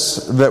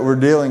sickness that we're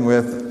dealing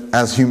with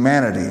as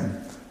humanity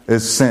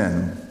is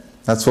sin.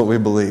 That's what we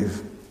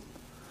believe.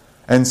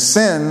 And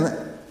sin,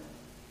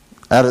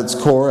 at its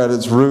core, at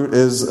its root,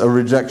 is a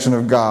rejection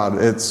of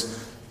God. It's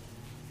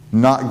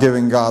not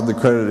giving God the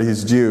credit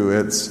He's due.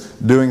 It's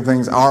doing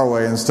things our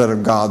way instead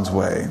of God's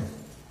way.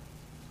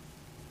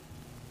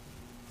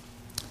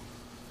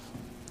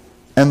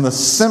 And the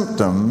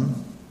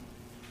symptom,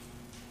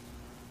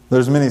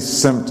 there's many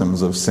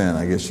symptoms of sin,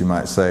 I guess you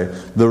might say.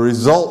 The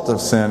result of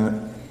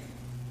sin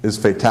is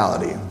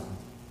fatality.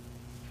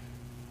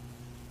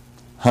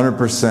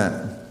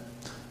 100%.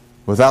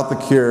 Without the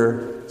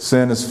cure,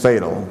 sin is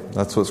fatal.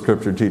 That's what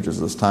Scripture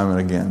teaches us time and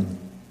again.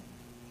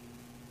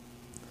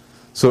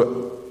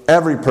 So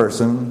every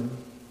person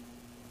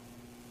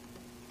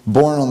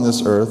born on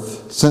this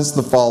earth, since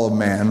the fall of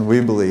man,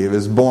 we believe,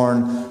 is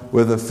born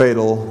with a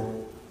fatal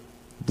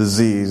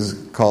disease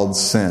called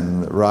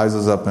sin that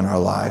rises up in our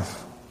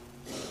life.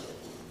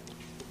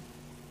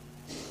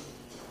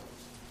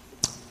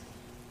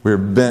 We're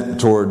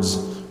bent towards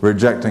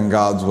rejecting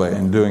God's way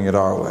and doing it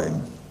our way.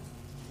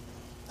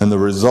 And the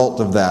result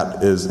of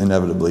that is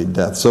inevitably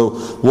death. So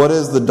what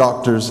is the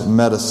doctor's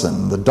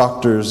medicine? The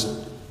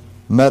doctor's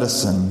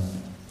medicine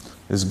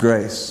is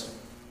grace.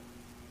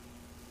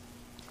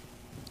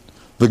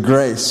 The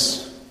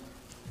grace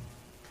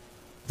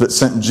that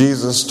sent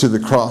Jesus to the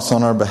cross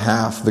on our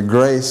behalf. The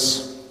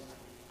grace,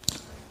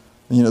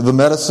 the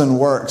medicine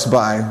works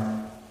by,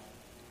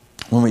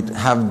 when we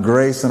have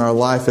grace in our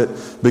life, it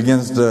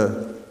begins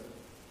to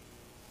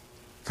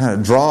kind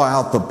of draw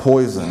out the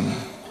poison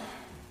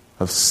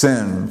of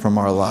sin from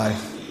our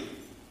life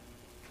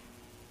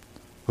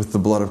with the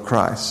blood of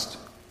Christ.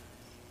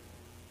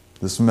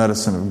 This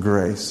medicine of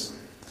grace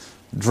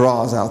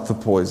draws out the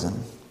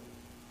poison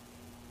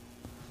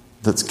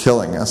that's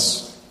killing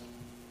us.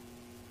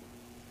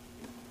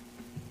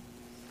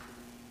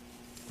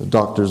 The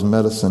doctor's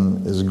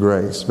medicine is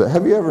grace. But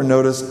have you ever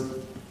noticed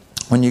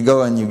when you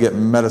go and you get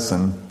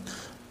medicine,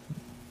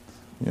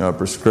 a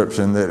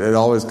prescription, that it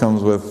always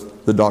comes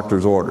with the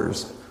doctor's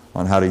orders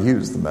on how to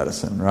use the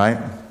medicine, right?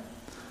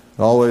 It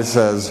always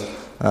says,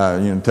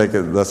 take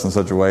it thus in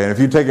such a way. And if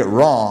you take it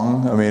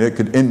wrong, it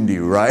could end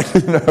you, right?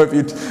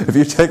 If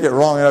you take it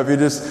wrong, if you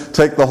just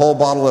take the whole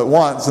bottle at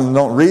once and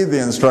don't read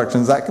the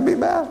instructions, that could be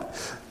bad.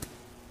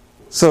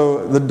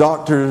 So the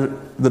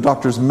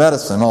doctor's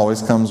medicine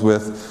always comes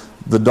with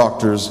the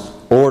doctor's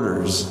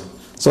orders.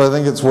 So I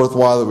think it's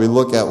worthwhile that we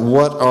look at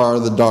what are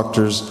the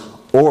doctor's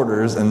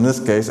orders in this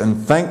case,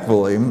 and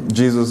thankfully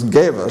Jesus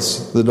gave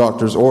us the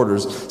doctor's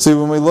orders. See,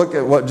 when we look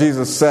at what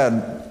Jesus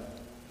said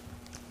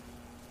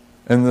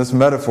in this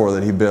metaphor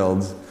that He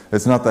builds,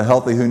 it's not the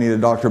healthy who need a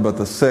doctor but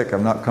the sick.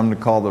 I've not come to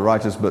call the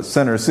righteous but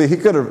sinners. See, He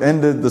could have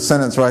ended the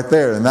sentence right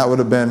there, and that would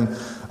have been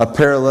a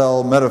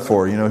parallel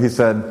metaphor. He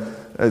said,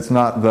 it's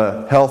not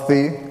the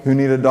healthy who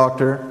need a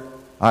doctor.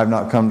 I've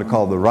not come to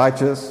call the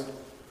righteous,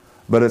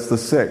 but it's the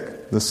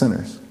sick, the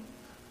sinners.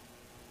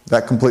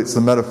 That completes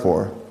the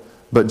metaphor.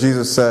 But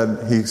Jesus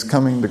said He's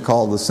coming to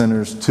call the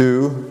sinners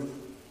to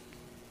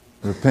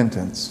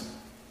repentance.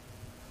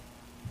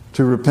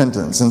 To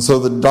repentance. And so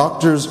the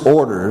doctor's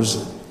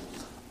orders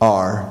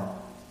are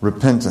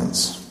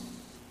repentance.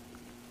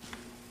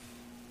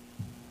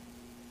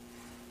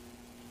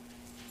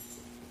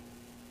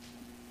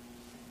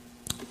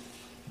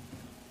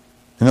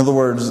 In other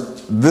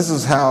words, this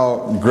is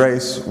how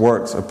grace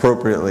works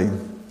appropriately.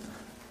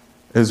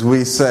 Is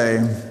we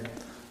say,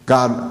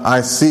 God,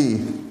 I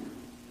see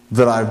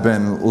that I've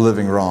been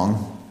living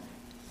wrong,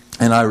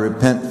 and I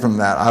repent from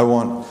that. I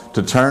want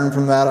to turn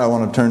from that. I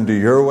want to turn to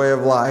your way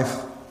of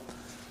life.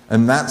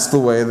 And that's the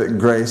way that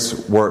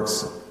grace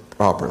works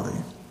properly.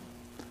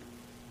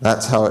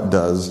 That's how it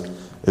does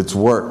its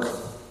work.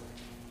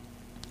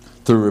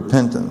 Through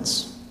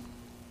repentance.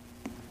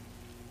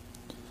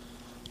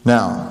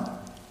 Now,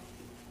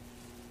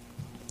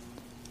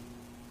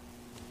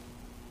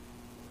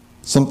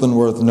 something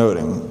worth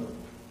noting.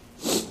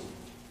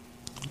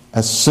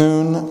 As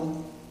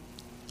soon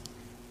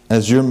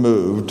as you're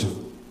moved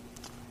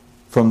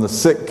from the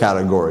sick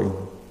category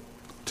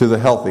to the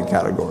healthy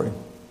category,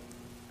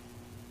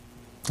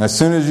 as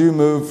soon as you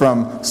move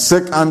from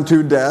sick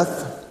unto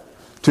death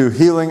to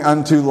healing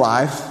unto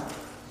life,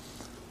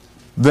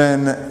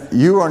 then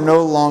you are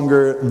no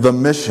longer the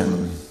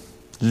mission.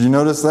 Did you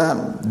notice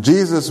that?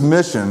 Jesus'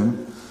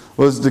 mission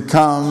was to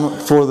come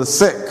for the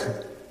sick.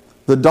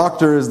 The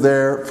doctor is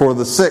there for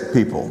the sick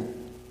people.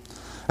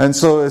 And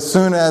so as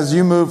soon as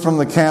you move from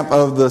the camp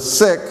of the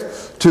sick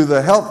to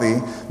the healthy,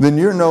 then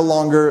you're no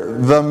longer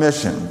the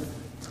mission.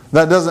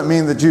 That doesn't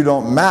mean that you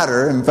don't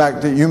matter. In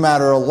fact, you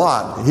matter a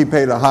lot. He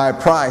paid a high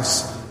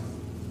price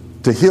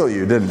to heal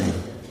you, didn't He?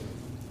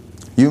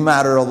 You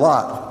matter a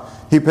lot.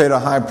 He paid a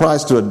high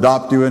price to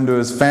adopt you into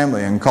His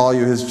family and call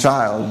you His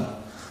child,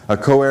 a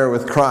co-heir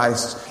with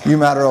Christ. You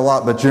matter a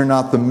lot, but you're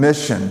not the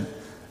mission.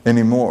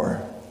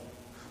 anymore.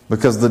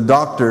 Because the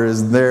doctor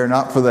is there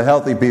not for the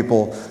healthy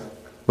people,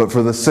 but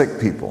for the sick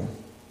people.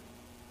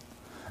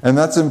 And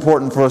that's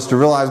important for us to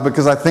realize,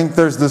 because I think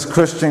there's this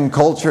Christian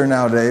culture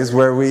nowadays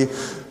where we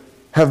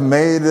have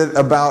made it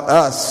about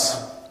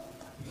us.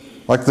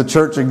 Like the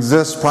church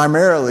exists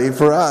primarily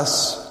for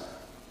us.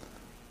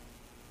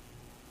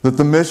 That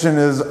the mission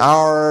is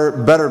our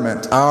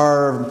betterment,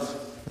 our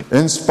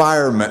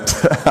inspirement,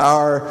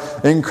 our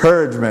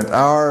encouragement,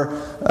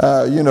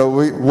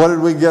 what did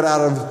we get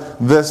out of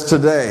this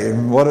today?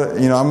 I'm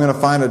going to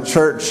find a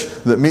church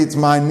that meets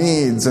my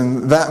needs.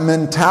 And that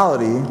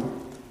mentality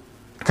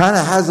kind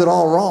of has it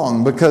all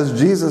wrong, because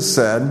Jesus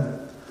said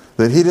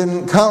that He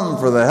didn't come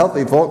for the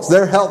healthy folks.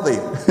 They're healthy.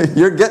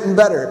 You're getting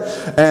better.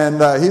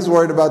 And He's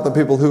worried about the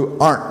people who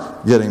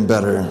aren't getting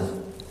better.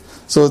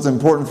 So it's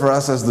important for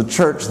us as the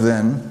church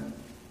then,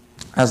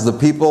 as the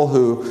people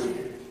who,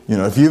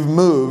 if you've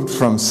moved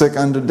from sick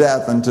unto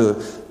death unto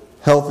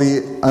healthy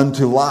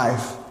unto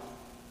life,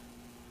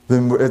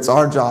 then it's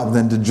our job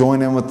then to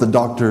join in with the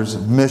doctor's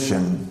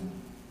mission.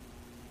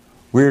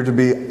 We're to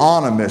be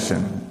on a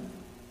mission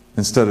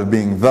instead of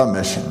being the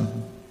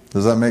mission.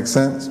 Does that make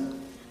sense?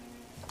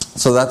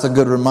 So that's a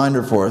good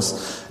reminder for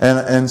us.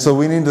 And so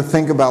we need to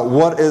think about,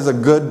 what is a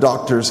good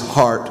doctor's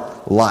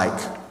heart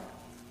like?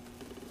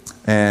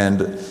 And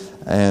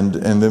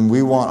then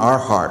we want our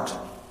heart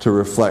to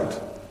reflect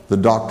the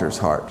doctor's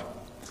heart.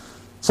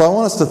 So I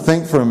want us to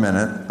think for a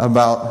minute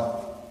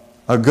about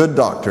a good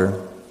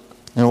doctor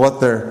and what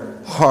their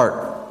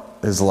heart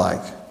is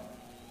like.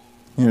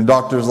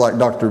 Doctors like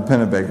Dr.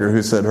 Pennebaker,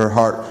 who said her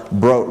heart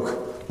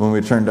broke when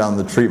we turned down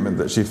the treatment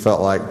that she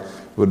felt like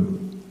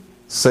would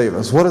save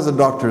us. What is a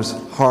doctor's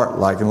heart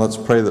like? And let's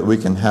pray that we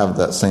can have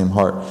that same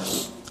heart.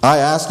 I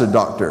asked a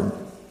doctor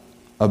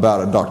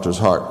about a doctor's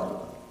heart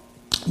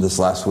this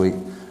last week,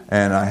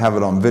 and I have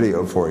it on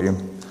video for you.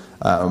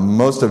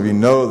 Most of you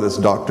know this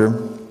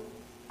doctor.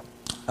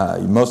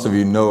 Most of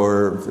you know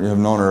her, have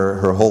known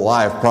her whole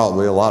life,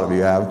 probably. A lot of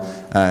you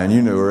have. And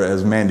you knew her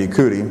as Mandy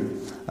Cootie.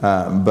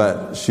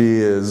 But she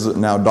is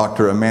now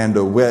Dr.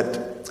 Amanda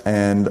Witt.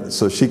 And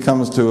so she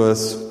comes to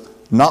us,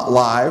 not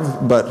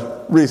live,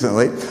 but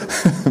recently,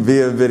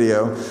 via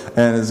video,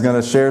 and is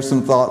going to share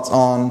some thoughts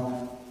on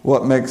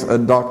what makes a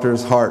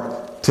doctor's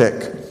heart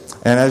tick.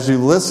 And as you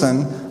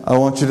listen, I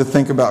want you to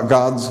think about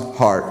God's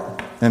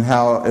heart and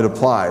how it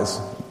applies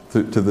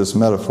to this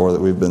metaphor that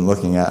we've been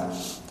looking at.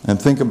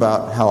 And think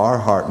about how our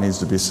heart needs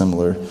to be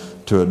similar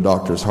to a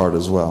doctor's heart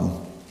as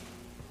well.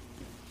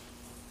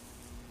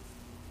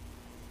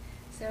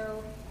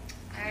 So,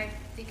 I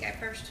think I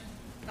first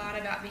thought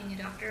about being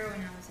a doctor when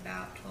I was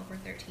about 12 or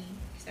 13,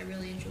 because I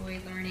really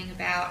enjoyed learning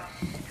about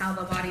how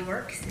the body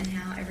works and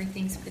how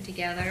everything's put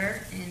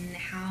together and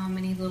how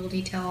many little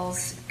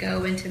details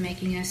go into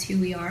making us who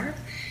we are.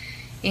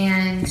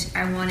 And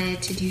I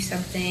wanted to do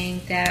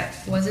something that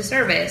was a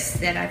service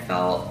that I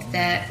felt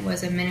that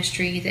was a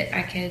ministry that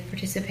I could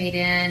participate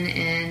in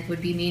and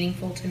would be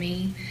meaningful to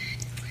me.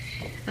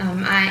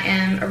 I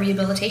am a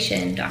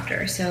rehabilitation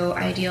doctor, so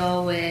I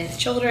deal with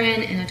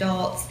children and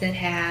adults that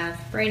have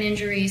brain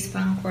injuries,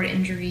 spinal cord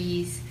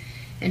injuries,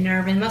 and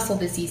nerve and muscle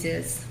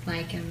diseases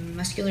like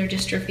muscular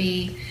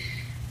dystrophy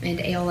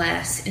and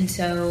ALS. And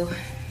so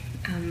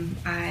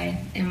I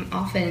am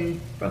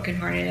often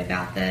brokenhearted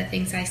about the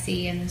things I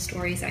see and the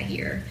stories I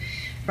hear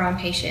from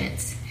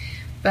patients.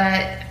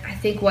 But I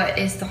think what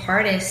is the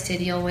hardest to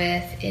deal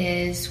with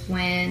is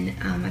when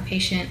a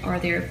patient or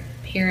their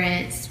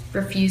parents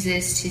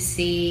refuses to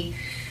see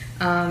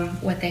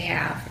what they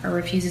have, or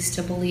refuses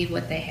to believe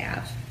what they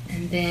have.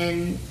 And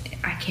then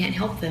I can't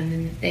help them,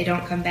 and they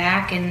don't come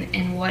back,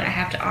 and what I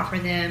have to offer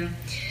them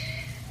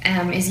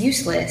is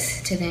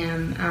useless to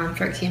them.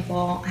 For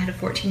example, I had a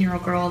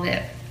 14-year-old girl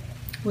that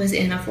was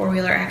in a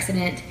four-wheeler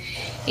accident,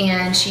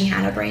 and she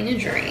had a brain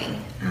injury,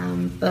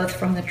 both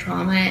from the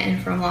trauma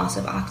and from loss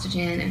of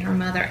oxygen, and her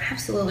mother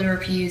absolutely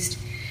refused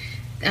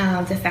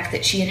the fact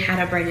that she had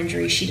a brain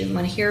injury. She didn't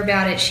want to hear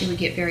about it. She would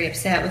get very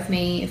upset with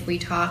me if we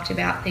talked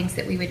about things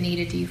that we would need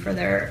to do for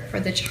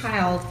the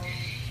child,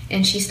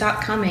 and she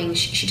stopped coming.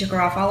 She took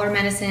her off all her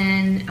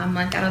medicine, a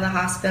month out of the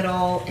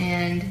hospital,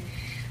 and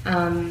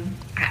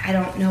I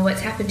don't know what's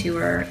happened to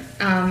her.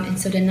 And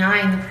so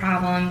denying the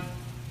problem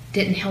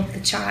didn't help the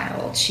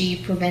child.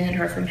 She prevented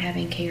her from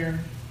having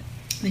care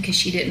because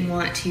she didn't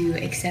want to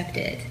accept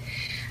it.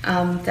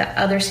 The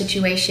other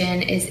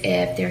situation is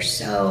if they're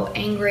so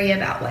angry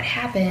about what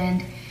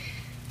happened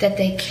that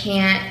they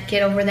can't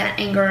get over that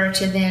anger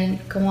to then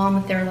go on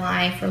with their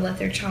life or let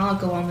their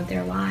child go on with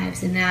their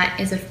lives. And that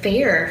is a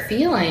fair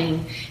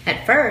feeling.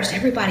 At first,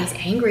 everybody's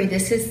angry.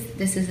 This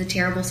is a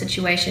terrible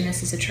situation.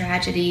 This is a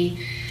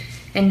tragedy.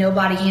 And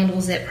nobody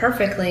handles it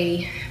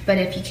perfectly. But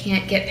if you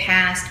can't get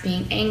past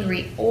being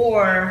angry,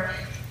 or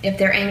if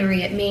they're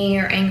angry at me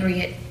or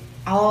angry at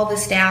all the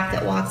staff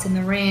that walks in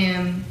the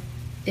room,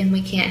 then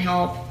we can't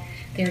help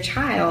their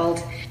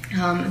child.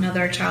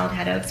 Another child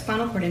had a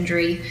spinal cord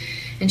injury,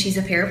 and she's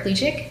a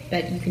paraplegic,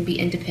 but you can be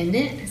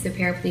independent as a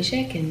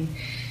paraplegic, and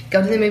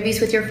go to the movies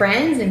with your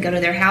friends and go to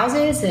their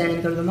houses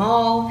and go to the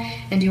mall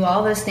and do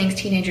all those things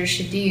teenagers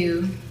should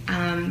do.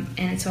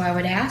 And so I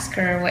would ask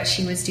her what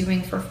she was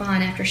doing for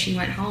fun after she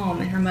went home,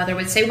 and her mother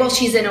would say, well,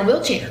 she's in a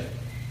wheelchair.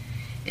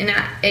 And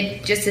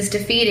it just is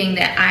defeating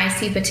that I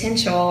see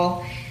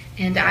potential,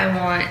 and I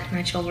want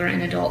my children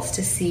and adults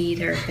to see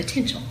their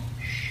potential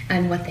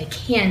and what they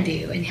can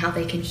do and how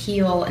they can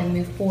heal and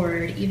move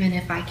forward, even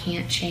if I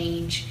can't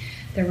change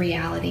the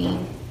reality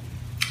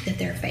that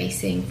they're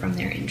facing from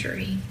their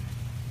injury.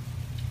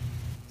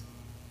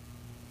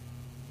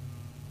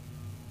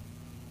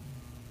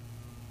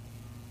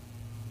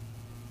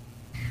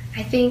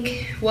 I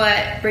think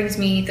what brings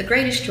me the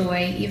greatest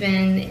joy,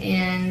 even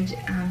in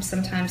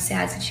sometimes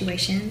sad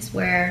situations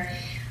where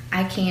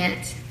I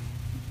can't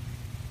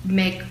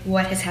make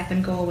what has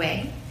happened go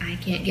away. I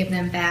can't give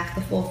them back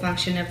the full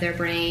function of their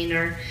brain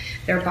or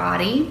their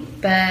body,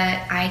 but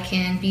I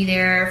can be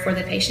there for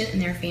the patient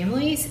and their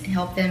families and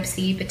help them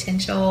see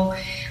potential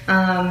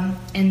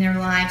in their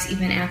lives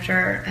even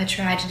after a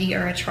tragedy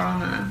or a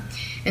trauma.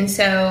 And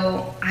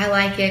so I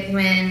like it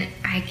when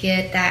I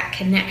get that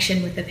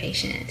connection with the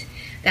patient,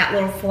 that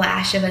little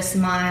flash of a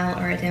smile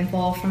or a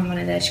dimple from one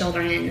of the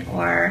children,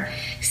 or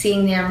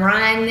seeing them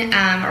run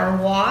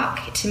or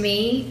walk to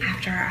me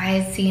after I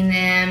had seen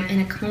them in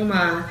a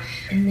coma,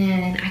 and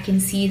then I can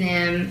see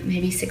them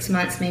maybe 6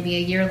 months, maybe a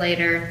year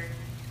later,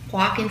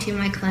 walk into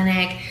my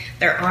clinic,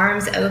 their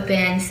arms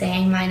open,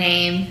 saying my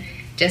name,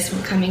 just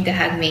coming to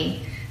hug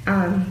me,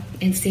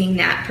 and seeing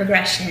that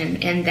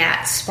progression and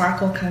that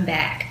sparkle come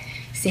back,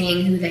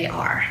 seeing who they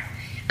are,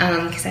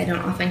 because I don't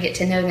often get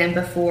to know them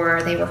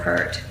before they were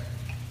hurt.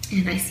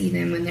 And I see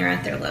them when they're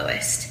at their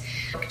lowest.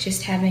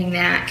 Just having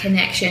that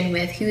connection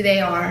with who they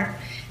are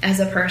as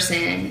a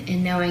person,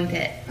 and knowing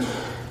that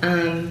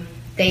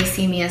they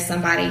see me as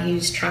somebody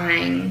who's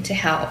trying to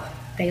help.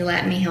 They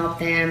let me help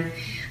them,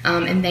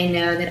 and they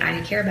know that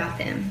I care about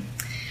them.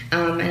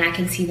 And I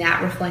can see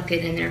that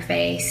reflected in their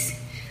face,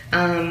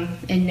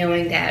 and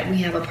knowing that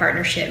we have a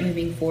partnership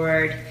moving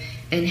forward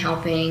and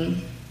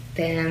helping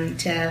them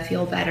to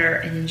feel better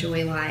and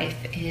enjoy life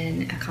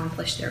and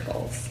accomplish their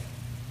goals.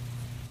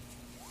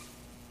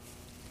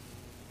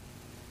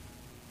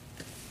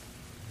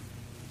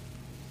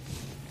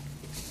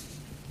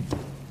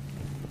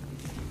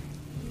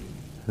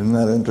 Isn't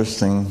that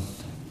interesting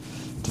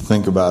to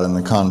think about in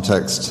the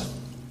context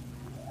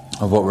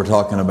of what we're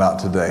talking about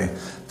today?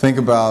 Think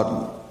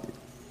about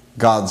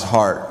God's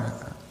heart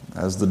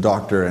as the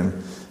doctor,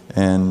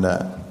 and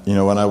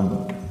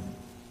when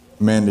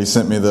Mandy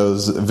sent me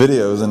those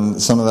videos,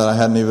 and some of that I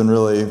hadn't even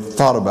really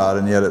thought about,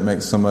 and yet it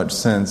makes so much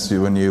sense.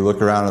 When you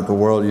look around at the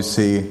world, you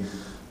see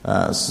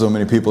so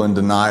many people in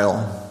denial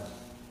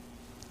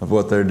of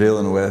what they're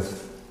dealing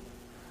with,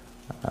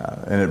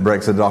 and it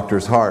breaks a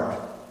doctor's heart.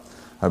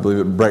 I believe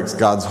it breaks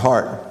God's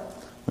heart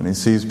when He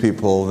sees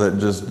people that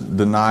just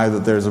deny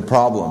that there's a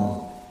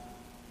problem,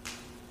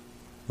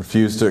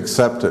 refuse to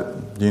accept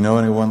it. Do you know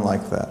anyone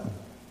like that?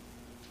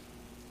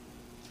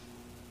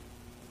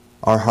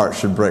 Our heart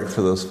should break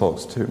for those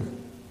folks too.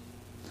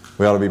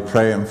 We ought to be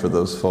praying for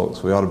those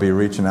folks. We ought to be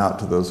reaching out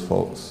to those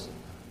folks.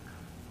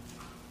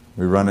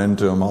 We run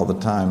into them all the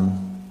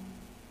time.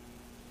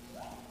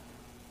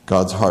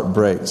 God's heart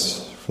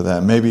breaks for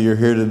that. Maybe you're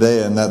here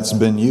today and that's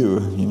been you,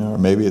 or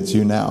maybe it's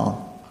you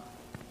now.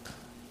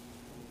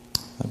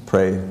 I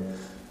pray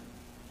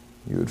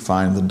you would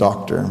find the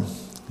doctor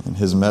and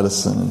his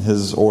medicine and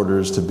his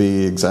orders to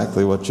be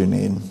exactly what you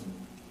need.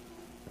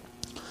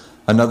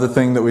 Another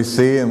thing that we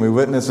see and we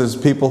witness is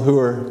people who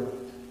are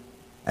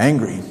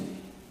angry.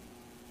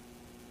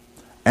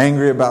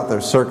 Angry about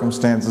their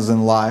circumstances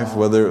in life,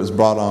 whether it was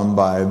brought on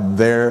by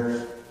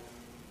their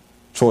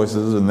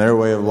choices and their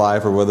way of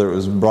life, or whether it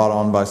was brought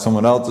on by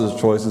someone else's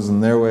choices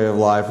and their way of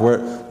life.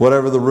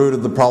 Whatever the root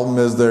of the problem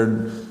is,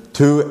 they're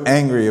too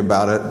angry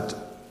about it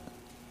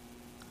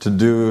to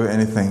do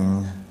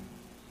anything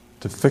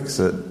to fix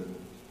it.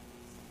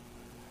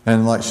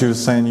 And like she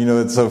was saying,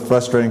 it's so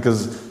frustrating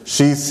because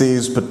she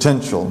sees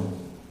potential,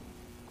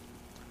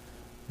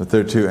 but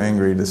they're too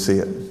angry to see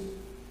it.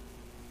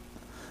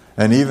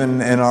 And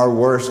even in our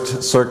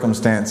worst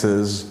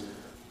circumstances,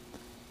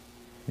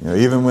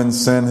 even when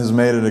sin has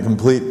made it a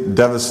complete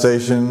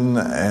devastation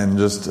and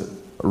just a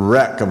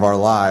wreck of our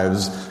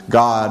lives,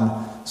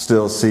 God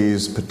still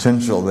sees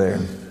potential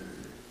there.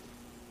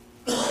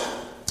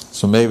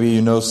 So maybe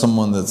you know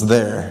someone that's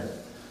there.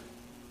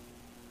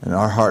 And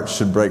our hearts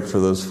should break for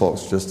those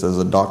folks just as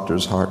a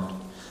doctor's heart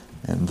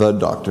and the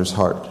doctor's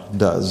heart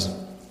does.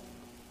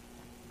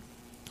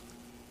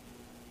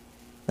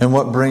 And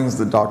what brings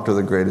the doctor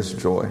the greatest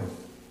joy?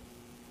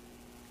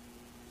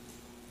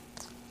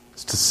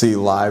 It's to see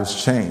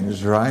lives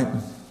changed, right?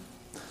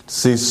 To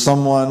see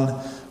someone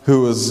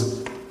who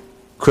was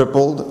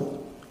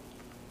crippled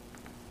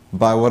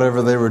by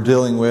whatever they were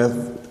dealing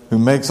with, who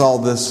makes all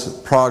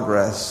this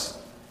progress,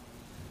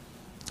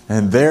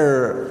 and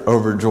they're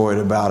overjoyed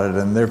about it,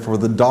 and therefore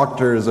the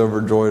doctor is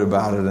overjoyed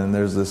about it, and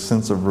there's this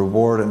sense of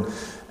reward.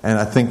 And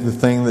I think the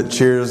thing that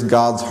cheers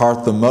God's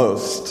heart the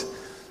most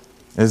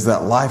is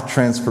that life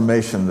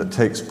transformation that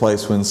takes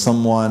place when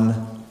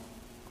someone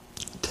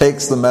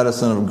takes the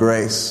medicine of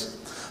grace,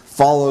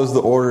 follows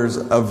the orders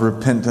of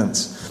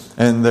repentance,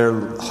 and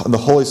the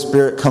Holy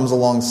Spirit comes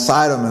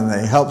alongside them and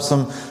they helps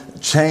them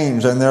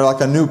change, and they're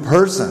like a new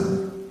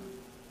person.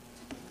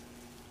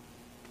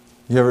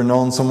 You ever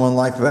known someone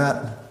like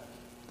that?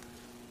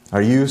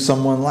 Are you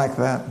someone like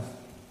that?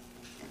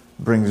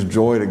 It brings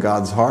joy to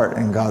God's heart,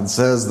 and God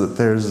says that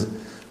there's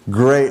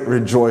great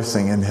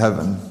rejoicing in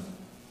heaven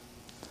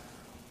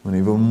when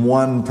even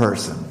one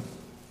person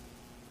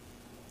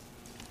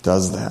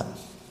does that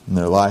and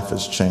their life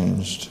is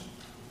changed.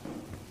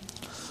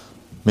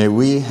 May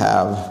we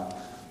have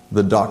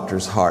the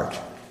doctor's heart.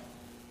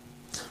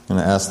 I'm going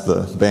to ask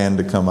the band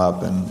to come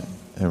up, and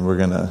we're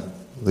going to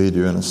lead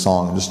you in a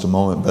song in just a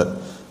moment, but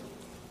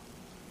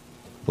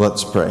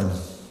let's pray.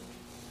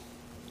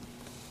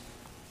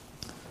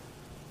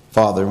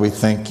 Father, we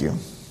thank you.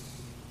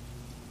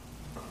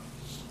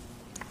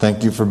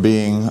 Thank you for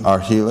being our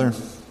healer.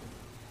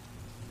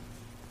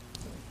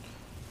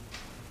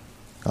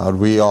 God,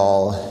 we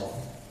all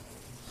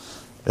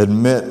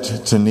admit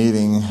to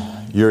needing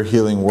your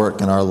healing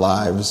work in our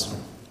lives.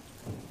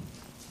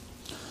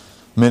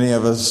 Many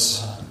of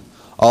us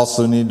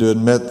also need to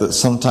admit that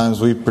sometimes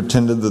we've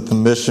pretended that the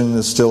mission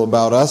is still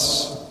about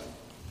us.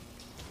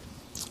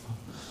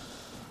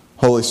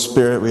 Holy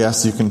Spirit, we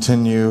ask you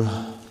continue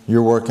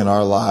your work in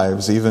our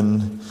lives,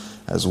 even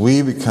as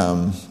we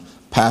become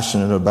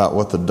passionate about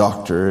what the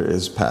doctor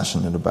is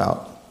passionate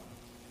about.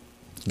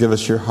 Give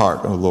us your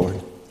heart, O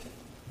Lord.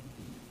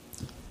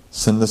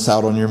 Send us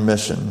out on your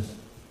mission.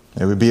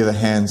 May we be the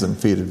hands and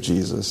feet of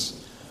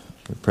Jesus.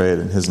 We pray it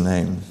in his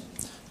name.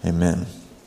 Amen.